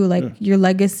true. Like your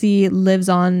legacy lives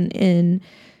on in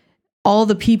all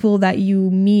the people that you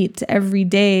meet every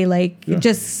day, like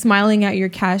just smiling at your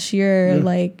cashier,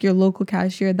 like your local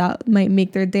cashier, that might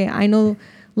make their day. I know,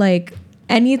 like,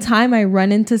 anytime I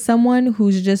run into someone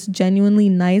who's just genuinely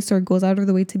nice or goes out of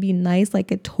the way to be nice, like,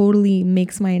 it totally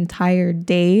makes my entire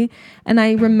day. And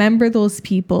I remember those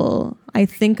people. I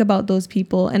think about those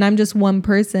people, and I'm just one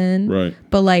person. Right.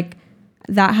 But like,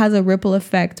 that has a ripple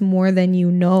effect more than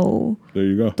you know. There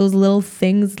you go. Those little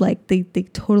things, like, they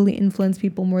totally influence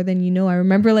people more than you know. I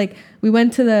remember, like, we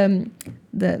went to the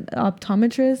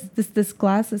optometrist, this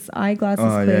eyeglasses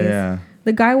place. Yeah.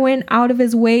 The guy went out of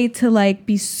his way to like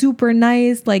be super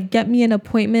nice, like get me an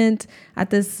appointment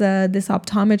at this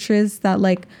optometrist that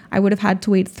like I would have had to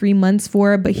wait 3 months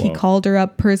for, but he called her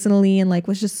up personally and like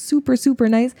was just super, super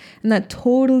nice. And that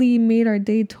totally made our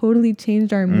day, totally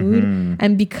changed our mood.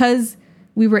 And because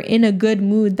we were in a good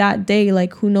mood that day,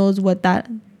 like who knows what that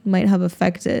might have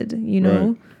affected, you know?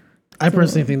 Right. I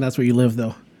personally think that's where you live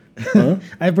though.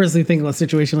 I personally think a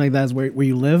situation like that is where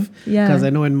you live. Yeah. Because I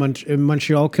know in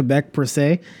Montreal, Quebec per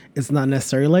se, it's not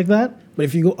necessarily like that. But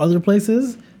if you go other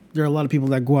places, there are a lot of people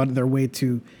that go out of their way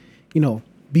to,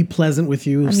 be pleasant with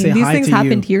you, I say mean, these hi things to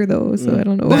happened you. here though, so I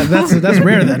don't know. That's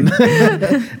rare then.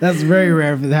 That's very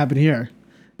rare if it happened here.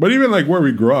 But even like where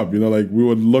we grew up, like we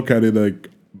would look at it like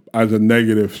as a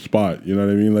negative spot. You know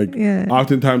what I mean? Like Yeah.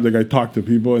 oftentimes, like I talk to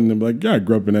people and they're like, "Yeah, I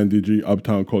grew up in NDG,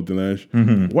 Uptown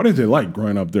Côte-des-Neiges. What is it like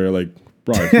growing up there?" Like,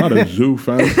 bro, it's not a zoo,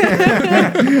 fam.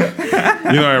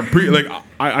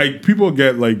 I people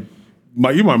get like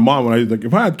even my mom when I was like,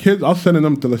 if I had kids, I'll send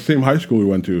them to the same high school we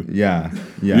went to. Yeah.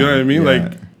 You know what I mean? Yeah.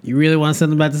 Like, You really want to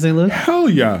send them back to St. Louis? hell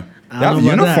yeah. They have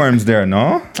uniforms there,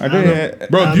 no? Are they?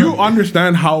 Bro, do you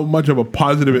understand how much of a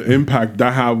positive impact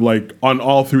that have like on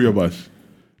all three of us?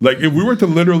 Like if we were to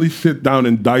literally sit down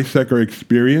and dissect our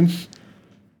experiences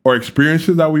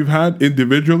that we've had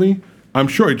individually, I'm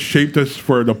sure it shaped us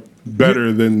for the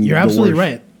better than You're the absolutely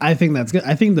worst. right. I think that's good.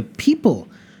 I think the people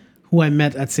who I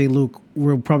met at St. Luke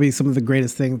were probably some of the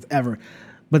greatest things ever.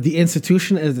 But the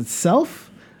institution as itself,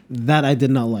 that I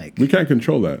did not like. We can't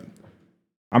control that.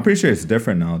 I'm pretty sure it's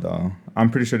different now, though. I'm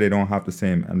pretty sure they don't have the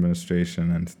same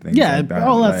administration and things Yeah, like that.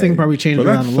 all that like, thing probably changed So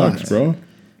that around a lot. sucks, bro.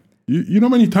 You know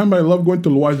how many times I love going to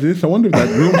Loisis? I wonder if that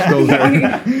room's still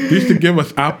there. They used to give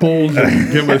us apples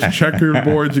and give us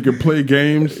checkerboards. You could play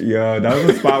games. Yo, that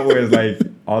was a spot where it's like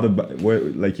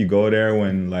like you go there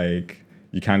when like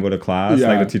you can't go to class. Yeah.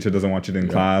 Like the teacher doesn't want you in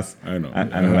class. I know.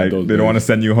 And, I and had like those they don't want to days.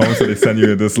 send you home, so they send you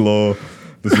to this little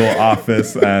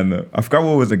office. And I forgot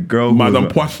what was the girl. Madame who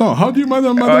was, Poisson. How do you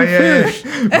Madame Fish?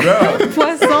 Bro.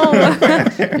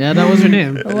 Poisson. Yeah, that was her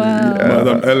name. Wow.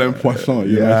 Madame Hélène Poisson.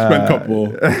 Yeah. I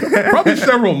spent probably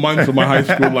several months of my high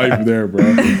school life there, bro.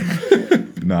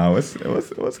 No,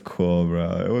 it was cool, bro.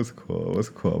 It was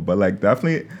cool. But like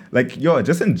definitely, like yo,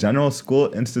 just in general, school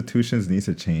institutions need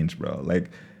to change, bro. Like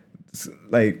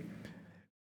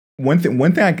one thing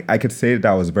I could say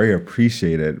that was very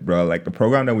appreciated, bro. Like the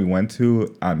program that we went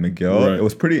to at McGill, Right. it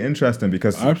was pretty interesting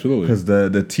because Absolutely. because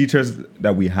the teachers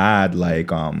that we had, like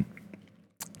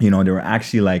they were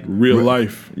actually like Real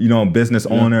life. business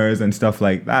owners and stuff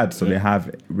like that. So they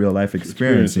have real life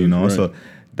experience, Experiences, So right.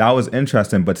 that was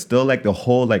interesting, but still like the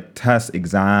whole like test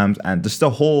exams and just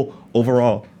the whole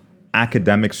overall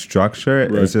academic structure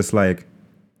Right. is just like,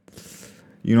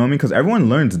 you know what I mean? Because everyone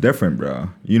learns different, bro.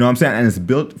 You know what I'm saying? And it's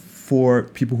built for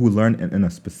people who learn in a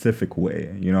specific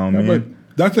way. You know what I But mean?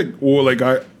 that's like,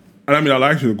 I'll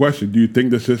ask you the question. Do you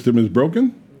think the system is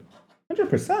broken?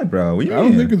 100%, bro. What do you I don't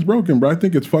mean? think it's broken, bro. I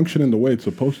think it's functioning the way it's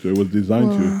supposed to. It was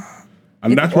designed to.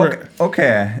 And that's where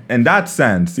Okay, in that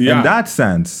sense, Yeah.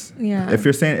 Yeah. if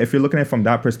you're looking at it from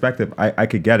that perspective, I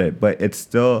could get it, but it's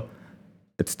still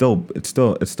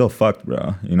fucked,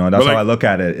 bro. You know, that's But how like- I look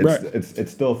at it. Right.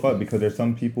 It's still fucked because there's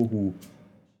some people who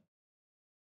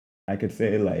I could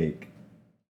say like,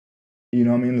 you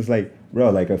know what I mean? It's like, bro,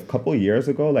 like a couple years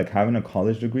ago, like having a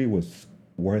college degree was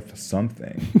worth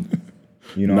something.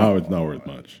 You know, now it's not worth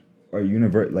much. or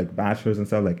like bachelors and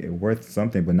stuff, like it worth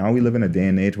something. But now we live in a day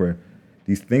and age where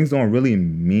these things don't really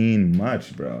mean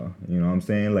much, bro. You know what I'm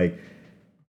saying? Like,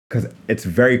 because it's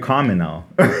very common now.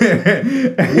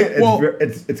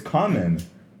 It's common,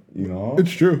 you know?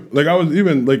 It's true. Like I was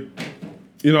even like,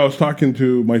 I was talking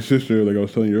to my sister, like I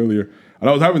was telling you earlier, and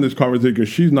I was having this conversation because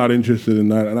she's not interested in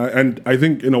that, and I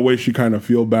think in a way she kind of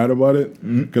feel bad about it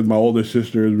because my older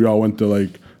sisters, we all went to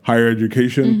like higher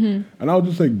education, and I was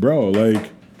just like, bro,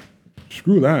 like,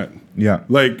 screw that. Yeah.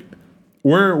 Like,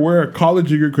 where a college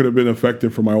degree could have been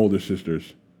effective for my older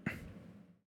sisters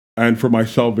and for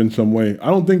myself in some way, I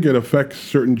don't think it affects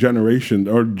certain generations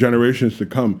or generations to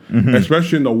come,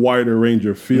 especially in the wider range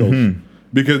of fields.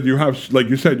 Because you have, like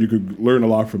you said, you could learn a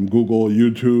lot from Google,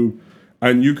 YouTube,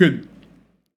 and you could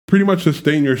pretty much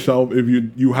sustain yourself if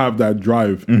you have that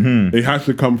drive. It has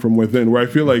to come from within, where I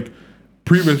feel like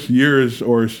previous years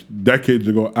or decades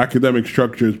ago, academic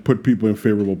structures put people in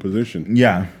favorable position.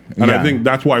 Yeah. And yeah. I think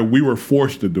that's why we were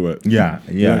forced to do it. Yeah.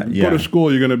 Like, go to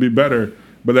school, you're going to be better.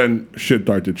 But then shit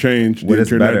started to change. What is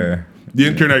better? The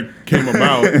internet came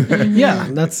about. Yeah,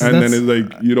 that's And then it's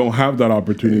like, you don't have that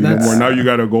opportunity anymore. Now you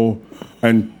got to go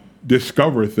and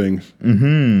discover things.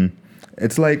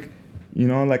 It's like,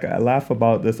 like I laugh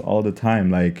about this all the time.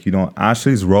 Like,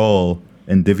 Ashley's role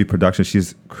in Divi Production,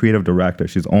 she's creative director.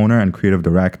 She's owner and creative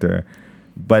director.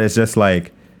 But it's just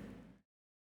like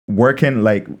working,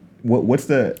 like, what's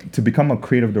to become a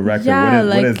creative director? Yeah,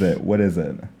 what is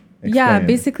it? Yeah, Explain.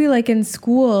 basically like in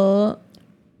school,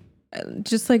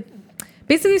 just like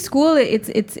basically school,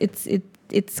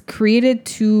 it's created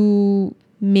to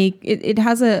make it. It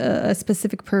has a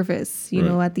specific purpose, you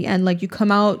know, Right. at the end. Like you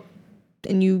come out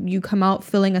and you come out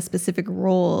filling a specific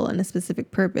role and a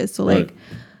specific purpose. So like Right.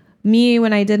 me,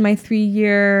 when I did my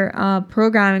 3-year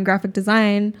program in graphic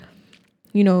design,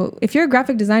 you know, if you're a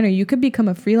graphic designer, you could become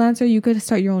a freelancer, you could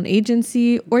start your own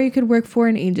agency, or you could work for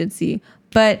an agency.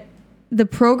 But the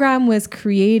program was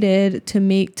created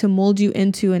to mold you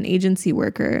into an agency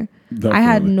worker. I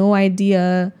had Definitely. no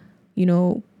idea, you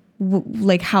know,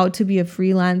 like how to be a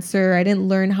freelancer. I didn't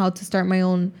learn how to start my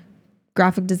own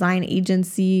graphic design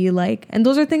agency. Like, and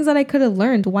those are things that I could have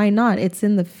learned. Why not? It's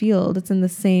in the field. It's in the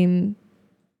same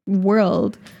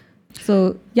world.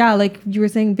 So yeah, like you were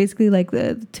saying, basically like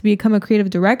to become a creative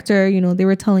director, you know, they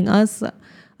were telling us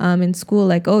in school,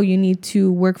 like, oh, you need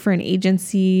to work for an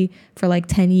agency for like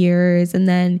 10 years. And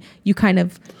then you kind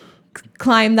of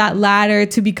climb that ladder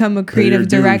to become a creative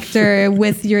dues. director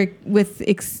with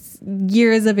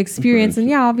years of experience. And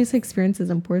yeah, obviously experience is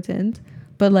important,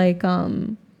 but like, That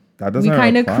we doesn't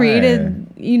kind of apply. created,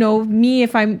 you know, me,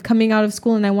 if I'm coming out of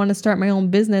school and I want to start my own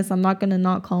business, I'm not going to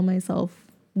not call myself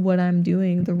what I'm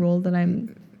doing, the role that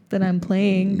I'm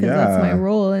playing, because that's my Yeah.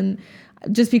 role. And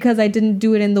just because I didn't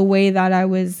do it in the way that I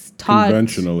was taught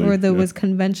Conventionally, or that yeah. was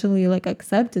conventionally like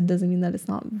accepted doesn't mean that it's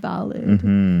not valid.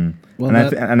 Mm-hmm. Well,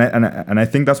 And I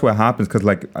think that's what happens, because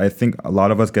like I think a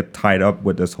lot of us get tied up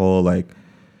with this whole like,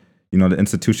 you know, the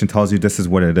institution tells you this is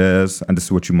what it is and this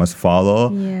is what you must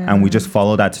follow, Yeah. and we just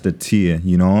follow that to the T,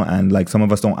 you know. And like some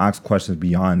of us don't ask questions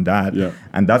beyond that, Yeah.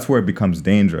 and that's where it becomes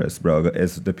dangerous, bro.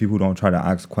 It's the people who don't try to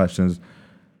ask questions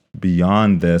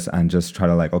beyond this and just try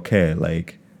to like, okay,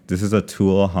 like this is a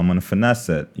tool, how I'm gonna finesse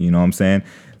it, you know what I'm saying?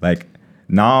 Like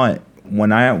now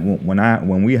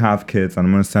when we have kids and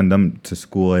I'm gonna send them to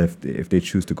school if they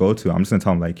choose to go to, I'm just gonna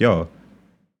tell them like, yo,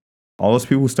 all those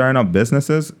people starting up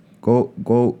businesses,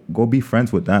 go be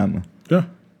friends with them. Yeah.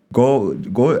 Go.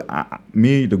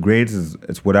 Me, the grades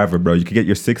it's whatever, bro. You can get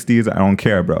your 60s. I don't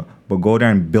care, bro. But go there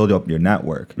and build up your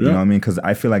network. You Yeah. know what I mean? Because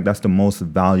I feel like that's the most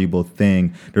valuable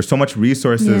thing. There's so much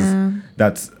resources Yeah.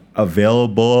 that's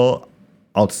available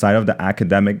outside of the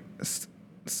academic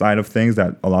side of things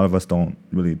that a lot of us don't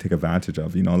really take advantage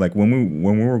of. You know, like when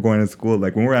we were going to school,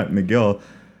 like when we were at McGill,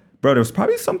 bro, there was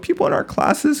probably some people in our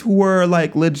classes who were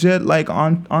like legit, like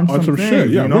on some some things, shit,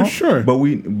 yeah, you know? for sure. But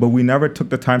we never took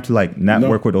the time to like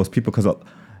network with those people, because a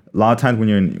lot of times when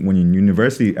you're in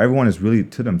university, everyone is really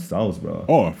to themselves, bro.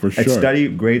 Oh, for sure. Like study,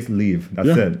 grades, leave. That's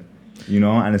Yeah. it. You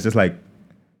know, and it's just like,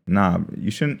 nah,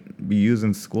 you shouldn't be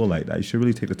using school like that. You should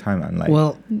really take the time and like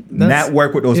well, that's,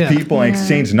 network with those yeah. people and Yeah.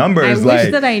 exchange I numbers. wish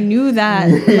like that I knew that.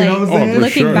 know what I'm Like saying? Oh, for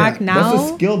looking sure. back now,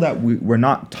 that's a skill that we're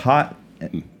not taught.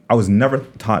 I was never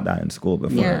taught that in school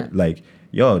before. Yeah. Like,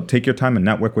 yo, take your time and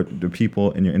network with the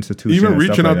people in your institution. Even and stuff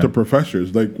reaching like out to that.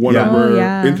 professors, like one Yeah. of Oh, our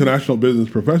yeah. international business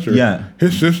professors. Yeah.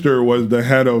 His sister was the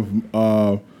head of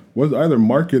was either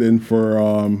marketing for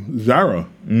Zara.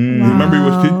 Remember he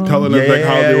was telling us like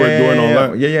how they were doing all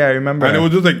that. Yeah, I remember. And it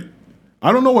was just like,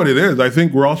 I don't know what it is. I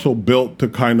think we're also built to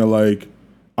kind of like,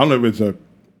 I don't know if it's a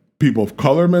people of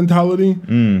color mentality,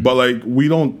 but like we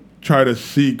don't try to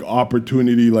seek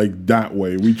opportunity like that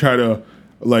way. We try to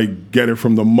like get it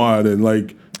from the mud and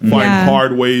like find Yeah.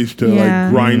 hard ways to Yeah.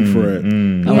 like grind for it.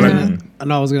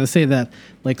 I was gonna say that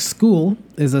like school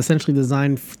is essentially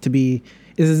designed to be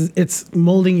it's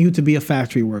molding you to be a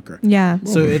factory worker. yeah.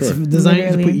 So for it's sure. designed to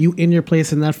put Literally. you in your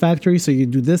place in that factory. So you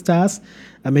do this task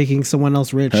and making someone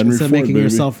else rich Henry instead of Ford, making baby.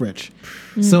 yourself rich.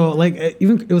 So like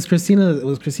even it was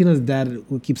Christina's dad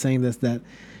who keeps saying this, that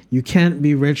you can't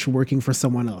be rich working for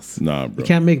someone else. Nah, bro. You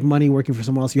can't make money working for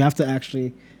someone else. You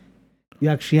actually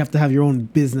have to have your own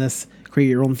business, create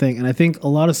your own thing. And I think a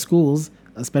lot of schools,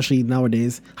 especially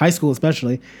nowadays, high school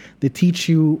especially, they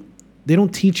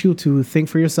don't teach you to think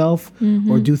for yourself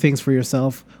or do things for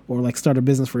yourself or like start a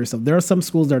business for yourself. There are some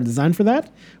schools that are designed for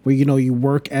that, where you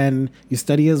work and you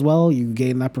study as well, you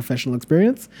gain that professional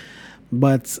experience.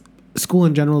 But school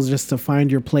in general is just to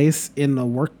find your place in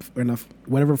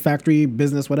whatever factory,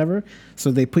 business, whatever.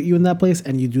 So they put you in that place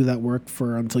and you do that work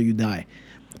until you die.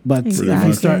 But if you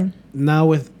Exactly. start now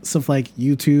with stuff like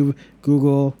YouTube,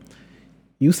 Google,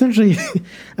 you essentially,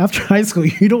 after high school,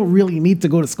 you don't really need to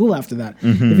go to school after that.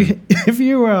 If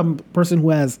you're a person who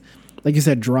has, like you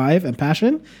said, drive and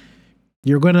passion,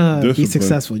 you're going to be Discipline.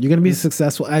 successful. You're going to be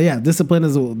successful. Yeah, discipline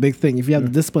is a big thing. If you have the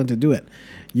discipline to do it,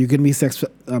 you can be successful.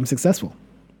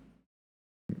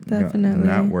 Definitely.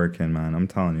 networking, man. I'm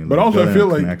telling you. But like, also, I building feel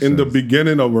like in the connections.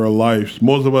 beginning of our lives,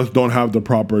 most of us don't have the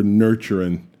proper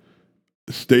nurturing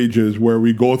stages where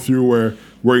we go through where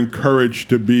we're encouraged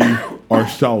to be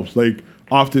ourselves. Like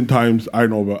oftentimes, I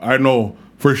know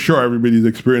for sure everybody's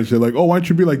experienced it. Like, oh, why don't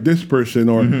you be like this person?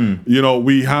 Or, you know,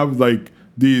 we have like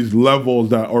these levels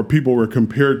that, or people were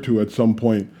compared to at some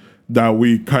point that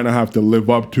we kind of have to live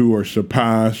up to or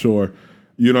surpass, or,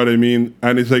 you know what I mean?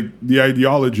 And it's like the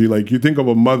ideology, like you think of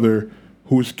a mother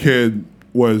whose kid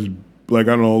was like,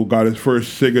 I don't know, got his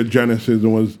first Sega Genesis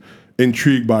and was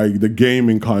intrigued by the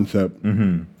gaming concept.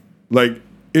 Like,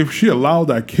 if she allowed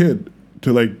that kid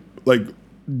to like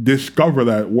discover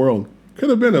that world, could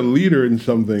have been a leader in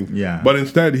something. Yeah. But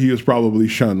instead, he was probably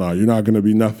shunned. No, you're not going to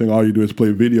be nothing. All you do is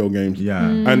play video games. Yeah.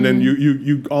 And then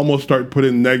you almost start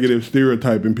putting negative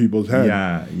stereotype in people's head.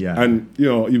 Yeah. And, you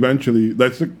know, eventually,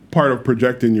 that's a part of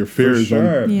projecting your For fears.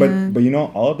 sure. Yeah. But you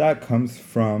know, all of that comes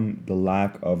from the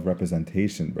lack of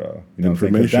representation, bro. You know,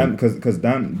 Information. because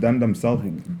them themselves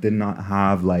did not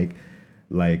have like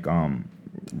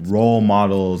role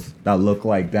models that look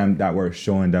like them that were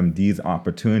showing them these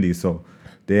opportunities. So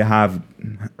they have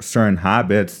certain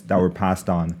habits that were passed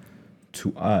on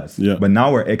to us. Yeah. But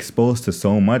now we're exposed to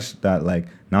so much that like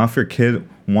now if your kid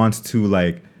wants to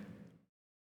like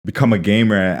become a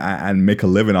gamer and make a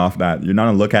living off that, you're not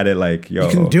gonna look at it like, yo,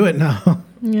 You can do it now.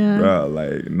 Yeah. bro,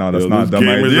 like no, that's Yo, not a those dumb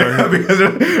gamers idea. are-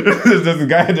 Because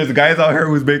there's guys out here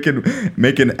who's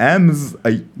making M's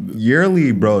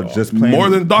yearly, bro, just playing More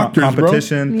than doctors, bro.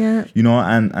 competition. Yeah. You know,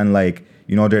 and like,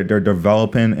 you know, they're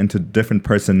developing into different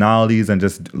personalities, and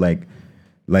just like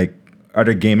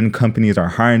other gaming companies are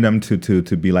hiring them to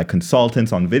be like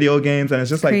consultants on video games, and it's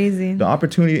just like Crazy. the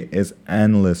opportunity is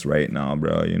endless right now,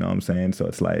 bro. You know what I'm saying? So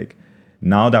it's like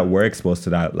now that we're exposed to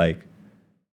that, like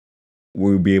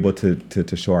we'll be able to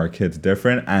show our kids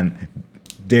different, and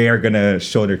they are gonna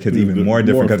show their kids even more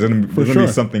different, because there's For gonna be sure.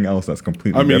 something else that's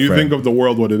completely I mean, different. you think of the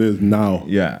world what it is now.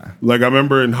 Yeah. Like, I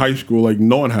remember in high school, like,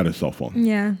 no one had a cell phone.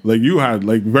 Yeah. Like, you had,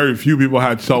 like, very few people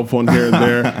had cell phone here and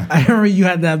there. I remember you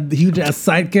had that huge ass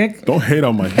sidekick. Don't hate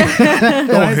on my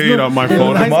don't hate on my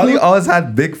phone. High Jamali school? always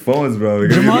had big phones, bro.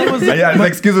 Jamali was- yeah, his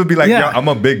excuse would be like, Yeah. yo, I'm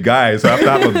a big guy, so I have to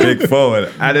have a big phone.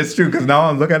 And it's true, because now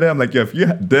I'm looking at it, I'm like, yo, if you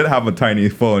did have a tiny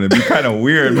phone, it'd be kind of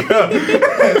weird, bro.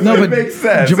 No, it but makes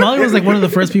sense. Jamali was like one of the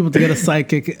first people to get a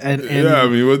sidekick and Yeah, I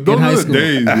mean, well, in those high are the school.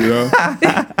 days, you know?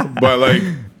 But, like,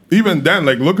 even then,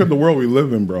 like, look at the world we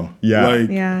live in, bro. Yeah. Like,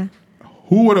 Yeah.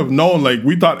 who would have known? Like,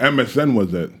 we thought MSN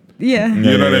was it. Yeah.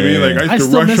 You know what I mean? Like, I I used to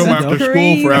still rush miss home it, after though.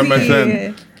 school for Crazy.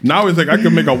 MSN. Now it's like I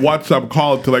can make a WhatsApp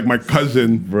call to, like, my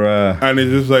cousin. Bruh. And it's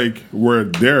just like we're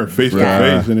there face to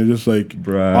Yeah. face, and it's just like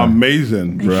Bruh.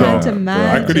 amazing. I So can't I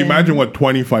imagine. could imagine what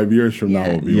 25 years from now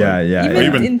Yeah. will be Yeah, like. yeah, Even yeah.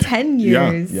 Even- in 10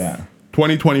 Yeah. years. Yeah.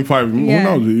 2025, Yeah.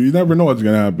 who knows? You never know what's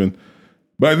going to happen.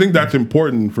 But I think that's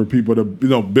important for people to, you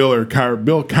know, build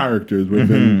characters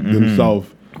within themselves,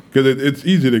 because it's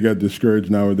easy to get discouraged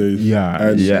nowadays. Yeah,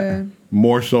 and yeah. Sure.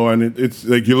 more so, and it's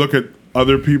like you look at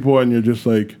other people and you're just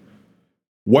like,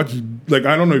 what's like,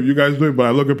 I don't know if you guys do it, but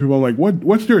I look at people, I'm like,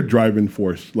 what's their driving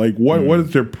force? Like, what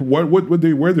is their what would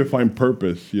they, where they find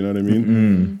purpose? You know what I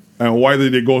mean? And why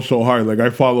did they go so hard? Like, I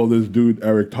follow this dude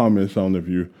Eric Thomas. I don't know if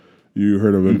you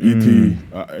heard of him.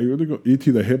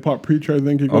 E.T. The hip hop preacher, I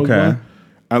think he goes Okay. by.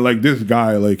 And like this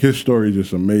guy, like his story is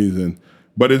just amazing.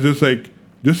 But it's just like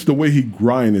just the way he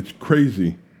grind, it's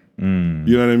crazy. You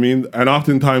know what I mean? And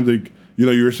oftentimes, like, you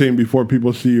know, you were saying before,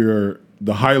 people see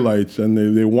the highlights and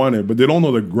they want it, but they don't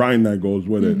know the grind that goes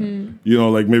with it. You know,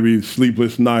 like maybe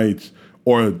sleepless nights,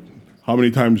 or how many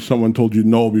times someone told you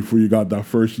no before you got that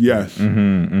first yes, or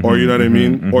you know what I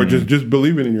mean, or just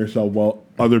believing in yourself while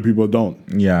other people don't.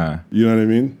 Yeah. You know what I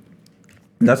mean?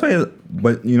 That's why,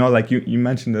 but you know, like you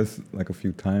mentioned this like a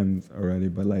few times already,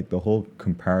 but like the whole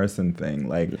comparison thing,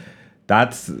 like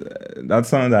that's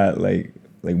something that like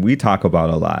we talk about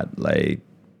a lot, like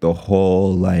the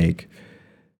whole, like,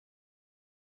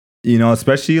 you know,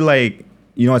 especially like,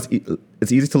 you know,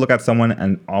 it's easy to look at someone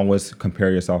and always compare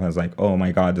yourself as like, oh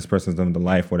my God, this person's living the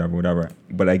life, whatever.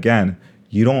 But again,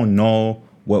 you don't know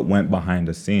what went behind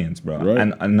the scenes, bro. Right.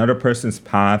 And another person's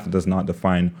path does not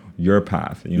define your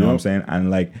path. You know what I'm Yep. saying?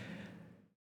 And like,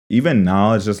 even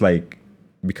now, it's just like,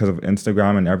 because of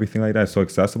Instagram and everything like that, it's so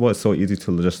accessible. It's so easy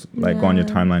to just like go on your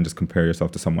Yeah. timeline, just compare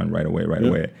yourself to someone right away.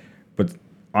 But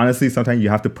honestly, sometimes you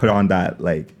have to put on that,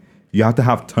 like, you have to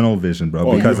have tunnel vision, bro,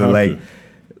 Oh, you because of have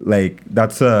like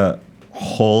that's a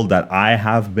hole that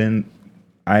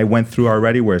I went through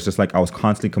already, where it's just like I was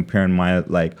constantly comparing my,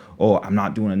 like, oh, I'm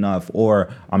not doing enough, or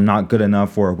I'm not good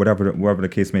enough, or whatever the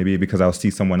case may be, because I'll see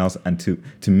someone else and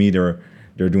to me they're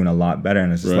doing a lot better,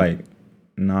 and it's just Right. like,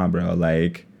 nah, bro,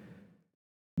 like,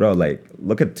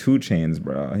 look at 2 Chainz,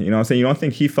 bro. You know what I'm saying? You don't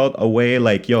think he felt a way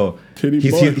like, yo, Titty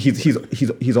he's boy.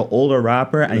 he's an older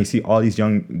rapper, and you see all these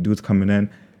young dudes coming in,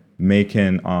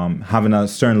 making having a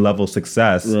certain level of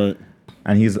success. Right.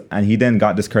 And he then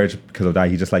got discouraged because of that.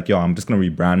 He's just like, yo, I'm just gonna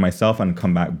rebrand myself and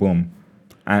come back, boom.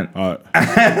 And, and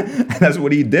that's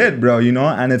what he did, bro, you know?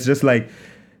 And it's just like,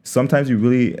 sometimes you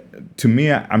really, to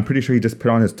me, I'm pretty sure he just put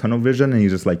on his tunnel vision and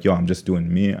he's just like, yo, I'm just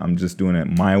doing me. I'm just doing it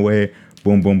my way.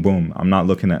 Boom, boom, boom. I'm not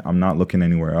looking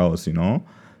anywhere else, you know?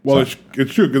 Well, So-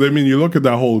 it's true, because I mean, you look at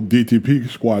that whole DTP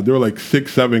squad, there were like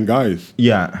 6-7 guys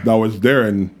Yeah. that was there,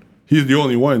 and he's the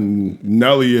only one.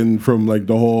 Nelly and from like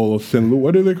the whole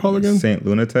what do they call it again? Saint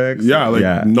Lunatics. Yeah,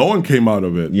 like no one came out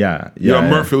of it. Yeah. Yeah,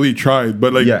 Murphy Lee tried,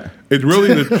 but like it's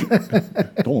really the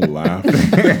don't laugh. But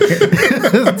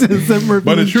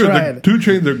it's true. The 2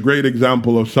 Chainz a great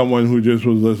example of someone who just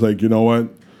was just like, you know what,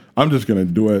 I'm just gonna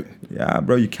do it. Yeah,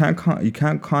 bro, you can't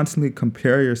constantly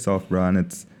compare yourself, bro, and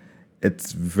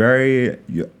it's very.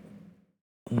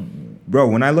 Bro,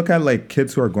 when I look at like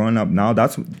kids who are growing up now,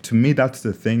 that's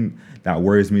the thing that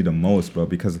worries me the most, bro,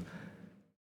 because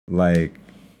like,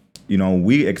 you know,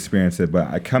 we experience it, but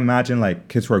I can imagine like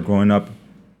kids who are growing up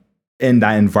in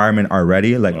that environment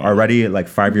already, like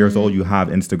 5 years old, you have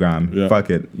Instagram, fuck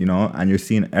it, you know, and you're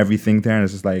seeing everything there, and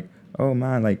it's just like, oh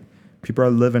man, like people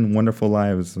are living wonderful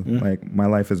lives, like my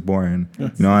life is boring, you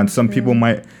know, and some people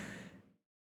might.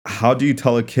 How do you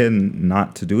tell a kid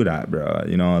not to do that, bro?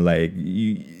 You know, like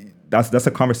that's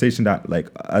a conversation that like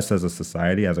us as a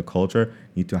society, as a culture,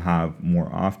 need to have more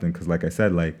often. Because like I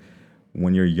said, like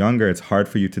when you're younger, it's hard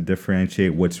for you to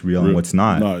differentiate what's real and what's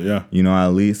not. Yeah. You know, at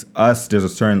least us, there's a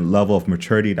certain level of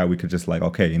maturity that we could just like,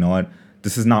 okay, you know what,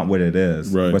 this is not what it is.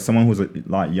 Right. But someone who's a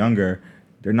lot younger,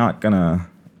 they're not gonna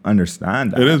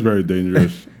understand that. It is very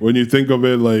dangerous when you think of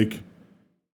it, like,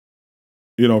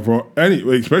 you know, for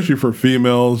especially for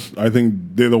females, I think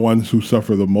they're the ones who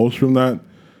suffer the most from that.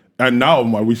 And now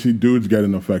we see dudes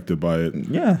getting affected by it.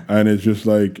 Yeah. And it's just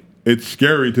like, it's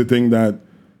scary to think that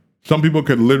some people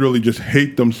could literally just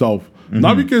hate themselves,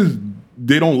 not because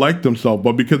they don't like themselves,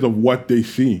 but because of what they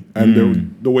see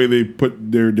and the way they put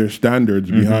their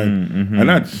standards behind. And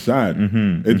that's sad.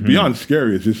 It's beyond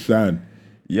scary. It's just sad.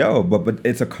 Yo, but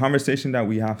it's a conversation that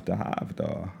we have to have,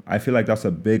 though. I feel like that's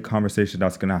a big conversation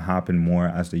that's gonna happen more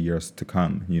as the years to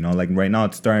come. You know, like right now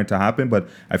it's starting to happen, but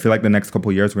I feel like the next couple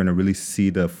of years we're gonna really see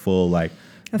the full like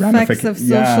effects of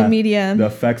social media. The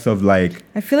effects of like.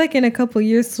 I feel like in a couple of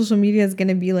years, social media is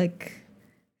gonna be like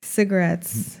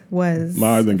cigarettes was.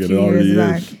 I think a it few already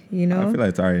years is. back, you know, I feel like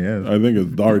it already is. I think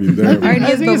it's already there. already is,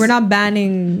 think but it's- we're not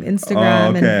banning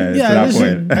Instagram. Oh, okay. And, To that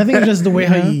point. I think it's just the way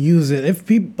how Yeah. you use it. If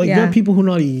people there Yeah. are people who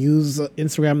know how to use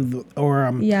Instagram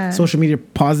or Yeah. social media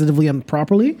positively and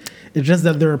properly. It's just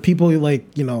that there are people who, like,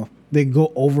 you know, they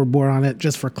go overboard on it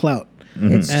just for clout.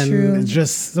 It's And true. it's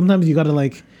just sometimes you gotta,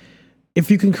 like, if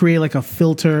you can create like a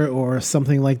filter or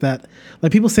something like that.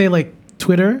 Like people say like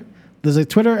Twitter, there's a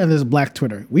Twitter and there's Black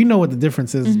Twitter. We know what the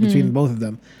difference is between both of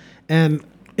them. And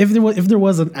if there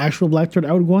was an actual Black Twitter,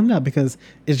 I would go on that because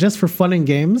it's just for fun and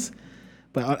games.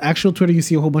 But on actual Twitter, you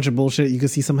see a whole bunch of bullshit. You can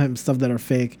see sometimes stuff that are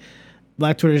fake.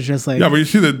 Black Twitter is just like, Yeah, but you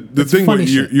see the It's thing what funny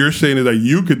shit. you're saying is that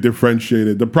you could differentiate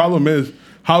it. The problem is,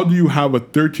 how do you have a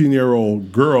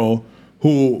 13-year-old girl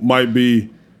who might be,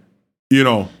 you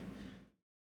know,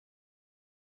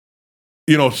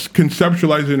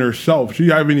 conceptualizing herself? She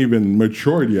haven't even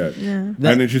matured yet, and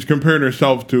then she's comparing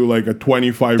herself to like a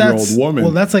 25-year-old woman.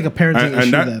 Well, that's like a parenting issue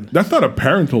and then. that's not a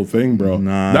parental thing, bro.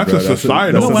 Nah, that's bro, a that's a-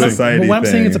 societal that's a thing. society But what I'm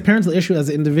saying, thing. it's a parental issue as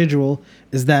an individual,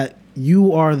 is that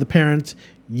you are the parent.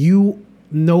 You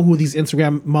know who these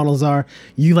Instagram models are.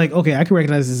 You like, okay, I can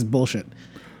recognize this is bullshit.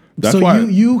 That's so why-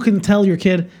 you can tell your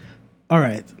kid, all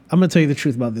right, I'm gonna tell you the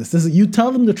truth about this. You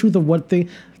tell them the truth of what they.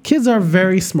 Kids are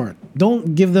very smart.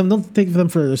 Don't take them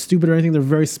for stupid or anything. They're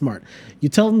very smart. You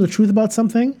tell them the truth about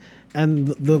something, and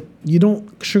you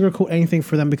don't sugarcoat anything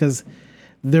for them because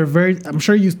they're very. I'm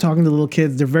sure you're talking to little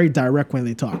kids. They're very direct when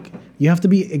they talk. You have to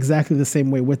be exactly the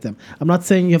same way with them. I'm not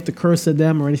saying you have to curse at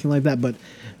them or anything like that, but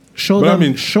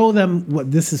show them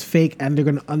what this is fake, and they're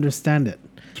gonna understand it.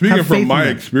 Speaking Have from faith my in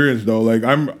them. experience, though, like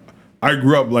I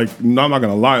grew up like, no, I'm not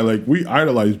gonna lie, like we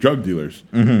idolized drug dealers.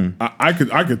 I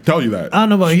could tell you that. I don't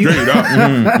know about you. Straight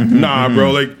up. Nah, bro.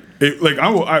 Like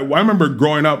I remember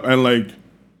growing up and like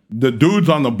the dudes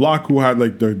on the block who had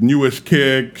like the newest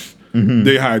kicks.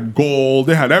 They had gold.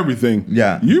 They had everything.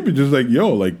 Yeah. You'd be just like, yo,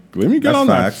 like, let me get That's on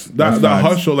facts. that That's facts.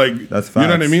 hustle. Like, That's you know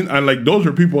what I facts. mean? And like, those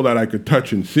are people that I could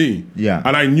touch and see. Yeah.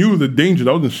 And I knew the danger.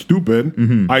 That wasn't stupid.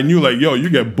 I knew like, yo, you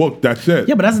get booked. That's it.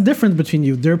 Yeah, but that's the difference between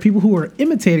you. There are people who are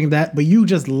imitating that, but you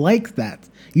just like that.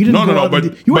 You didn't go out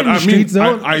But, you went but in the I mean, streets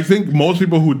though. I think most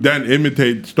people who then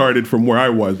imitate started from where I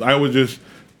was. I was just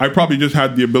I probably just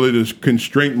had the ability to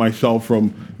constrain myself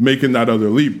from making that other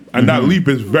leap. And that leap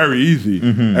is very easy,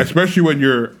 especially when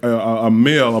you're a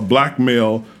male, a black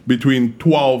male between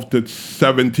 12 to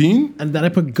 17. And then I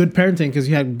put good parenting because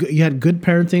you had good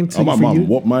parenting to, Oh, my for mom you.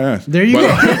 whooped my ass. There you go.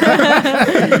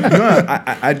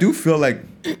 I do feel like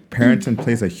parenting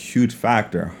plays a huge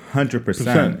factor,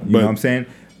 100%. You know what I'm saying?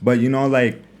 But you know,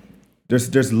 like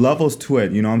there's levels to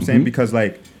it. You know what I'm saying? Because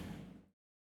like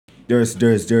there's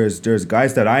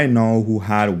guys that I know who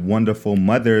had wonderful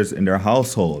mothers in their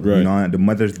household. Right. You know, and the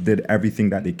mothers did everything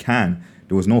that they can.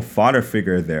 There was no father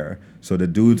figure there, so the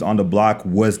dudes on the block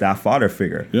was that father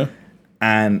figure. Yeah.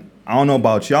 And I don't know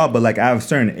about y'all, but like at a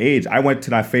certain age, I went to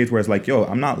that phase where it's like, yo,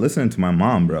 I'm not listening to my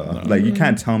mom, bro. Like you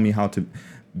can't tell me how to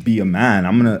be a man.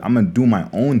 I'm gonna do my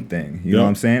own thing. You know what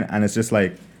I'm saying? And it's just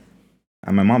like,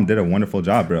 and my mom did a wonderful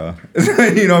job, bro.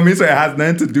 You know what I mean? So it has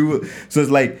nothing to do with, so it's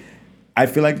like, I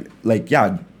feel like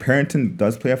yeah, parenting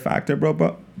does play a factor, bro.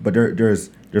 But there's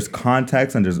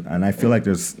context and I feel like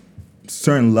there's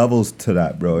certain levels to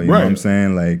that, bro. You know what I'm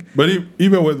saying? Like, but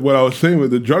even with what I was saying with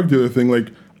the drug dealer thing, like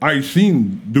I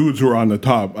seen dudes who were on the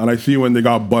top, and I see when they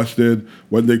got busted,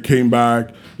 when they came back,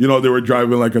 you know, they were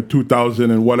driving like a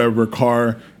 2000 and whatever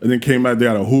car, and then came back, they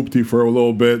had a hoopty for a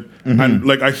little bit, and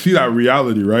like I see that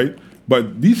reality, right?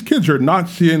 But these kids are not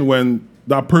seeing when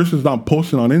that person's not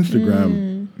posting on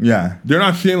Instagram. yeah. They're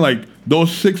not seeing like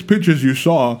those 6 pictures you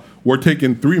saw were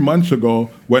taken 3 months ago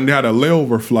when they had a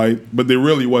layover flight, but they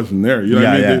really wasn't there. You know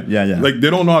what I mean? Yeah. Like they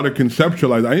don't know how to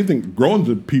conceptualize. I think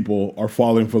grown people are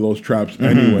falling for those traps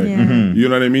anyway. Yeah. You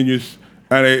know what I mean?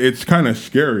 And it's kind of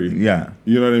scary. Yeah.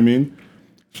 You know what I mean?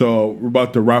 So we're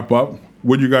about to wrap up.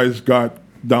 What you guys got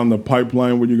down the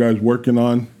pipeline? What you guys working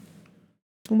on?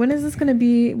 When is this gonna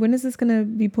be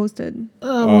posted?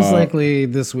 Most likely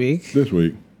this week. This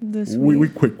week. This We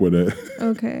week. quick with it.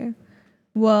 Okay.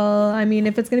 Well, I mean,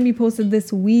 if it's going to be posted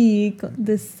this week,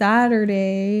 this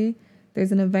Saturday,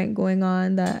 there's an event going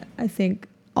on that I think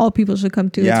all people should come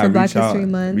to. It's for Black History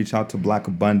Month. Reach out to Black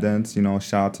Abundance. You know,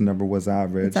 shout out to Never Was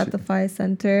Average. It's at the Phi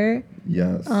Center.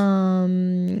 Yes.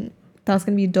 That's going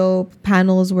to be dope.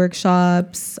 Panels,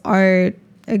 workshops, art,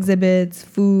 exhibits,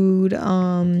 food, Where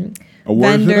is it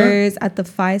vendors at the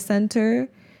Phi Center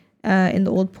in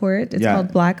the Old Port. It's Yeah.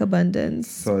 called Black Abundance.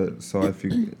 So if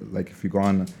you go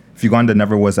on the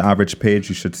Never Was Average page,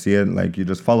 you should see it. Like you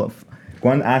just follow. Go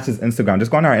on Ash's Instagram.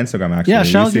 Just go on our Instagram. Actually, Yeah,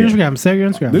 shout out You to your see it. Instagram. Say your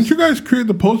Instagram. Didn't you guys create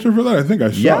the poster for that? I think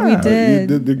I saw. Yeah, we did.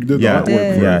 You did the Yeah. artwork for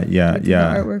it. Yeah. We did the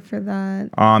artwork for that.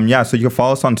 Yeah, so you can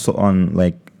follow us on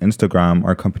like Instagram.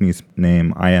 Our company's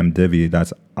name, I Am Divi.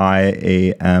 That's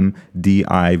IAMDIVVI.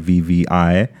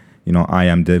 You know, I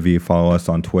Am Divi. Follow us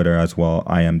on Twitter as well,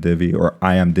 I Am Divi or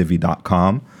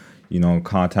IamDivi.com. You know,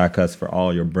 contact us for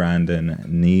all your branding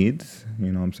needs.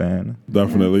 You know what I'm saying?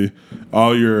 Definitely.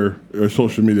 All your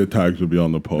social media tags will be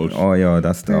on the post. Oh, yo,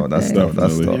 that's dope. That's dope.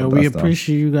 That's Definitely. dope. Yeah, we that's dope.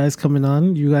 appreciate you guys coming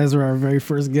on. You guys were our very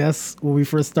first guests when we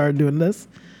first started doing this.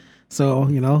 So,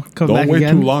 you know, come Don't back wait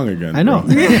again. too long again. I know.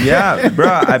 bro. Yeah, bro.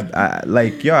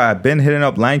 I've been hitting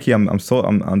up Lanky. I'm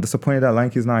disappointed that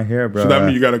Lanky's not here, bro. So that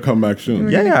means you got to come back soon.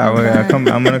 We're Yeah, gonna yeah, come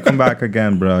I'm gonna come back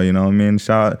again, bro. You know what I mean?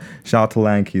 Shout out to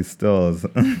Lanky Stills.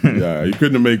 Yeah, he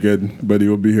couldn't make it, but he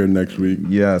will be here next week.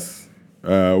 Yes.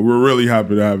 We're really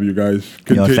happy to have you guys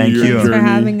continue thank your you. Thanks journey. for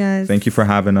having us. Thank you for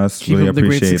having us. Keep really up the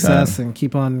great appreciate success that. and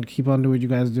keep on doing what you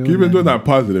guys do. Keep man. doing that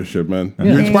positive shit, man. Yeah.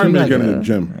 You inspired me to Thank get in you. the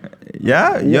gym.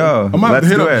 Yeah, yo. I'm about let's to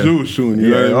hit do up it. Zoo soon. You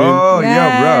know what I mean? Oh,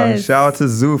 yeah, bro. Yes. Shout out to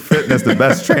Zoo Fitness, the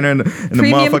best trainer in the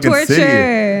Premium motherfucking torture.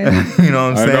 city. You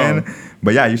know what I'm I saying? know.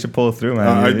 But yeah, you should pull through, man.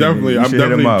 I'm You should hit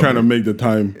definitely him up. trying to make the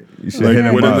time. You should hit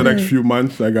him within up. the next few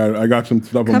months, I got some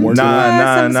stuff I'm Come working to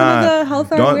on. some of the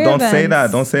Health Our Way Don't say events.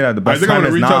 that. Don't say that. The I best think I'm time gonna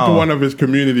is reach now. out to one of his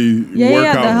community Yeah,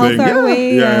 workout the Health things. Our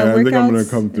Way Yeah, I think I'm gonna workouts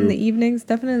come in through. the evenings.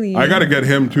 Definitely. I gotta get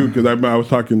him too because I was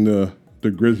talking to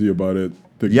Grizzy about it.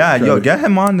 Yeah, yo, get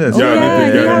him on this. Yeah, I need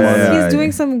to get him on he's that.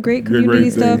 doing some great Great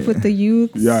community thing. stuff with the youth.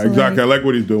 Yeah, so, exactly. I like, like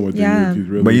what he's doing with Yeah. the youth. He's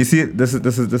really. But you see, this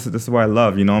is what I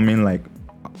love. You know what I mean? Like,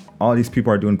 all these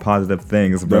people are doing positive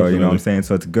things, bro. You know what I'm saying?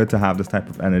 So it's good to have this type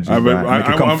of energy. I'm Make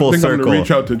it come full I'm circle. gonna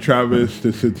reach out to Travis, to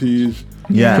Satiz,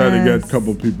 Yeah. try to get Yes. a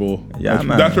couple people. Yeah,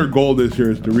 man. That's our goal this year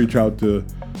is to reach out to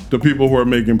people who are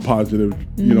making positive,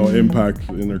 impacts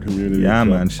in their community. Yeah,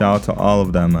 So, man. Shout out to all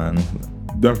of them, man.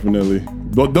 Definitely.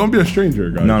 Don't be a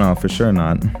stranger, guys. No, for sure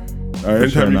not. Anytime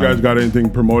sure you not. guys got anything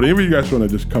promoted, even if you guys want to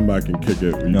just come back and kick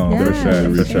it, No, Yeah, for sure,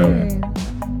 reach for sure. out.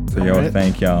 So yo, Alright.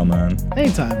 thank y'all, man.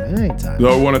 Anytime, man. Anytime. So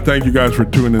I want to thank you guys for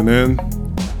tuning in. It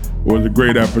was a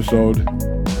great episode.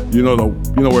 You know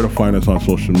where to find us on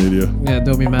social media. Yeah,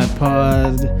 Don't Be Mad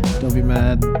Pod, Don't Be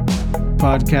Mad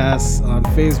Podcasts on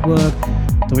Facebook,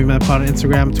 Don't Be Mad Pod on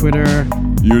Instagram, Twitter,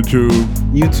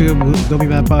 YouTube. Don't Be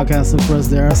Mad Podcast. Look for us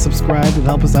there. Subscribe. It'll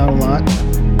help us out a lot.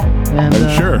 And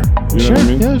share. You know share, what I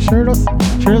mean? yeah, share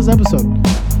this episode.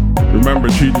 Remember,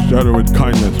 treat each other with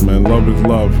kindness, man. Love is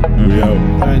love. We out.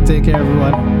 All right, take care,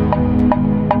 everyone.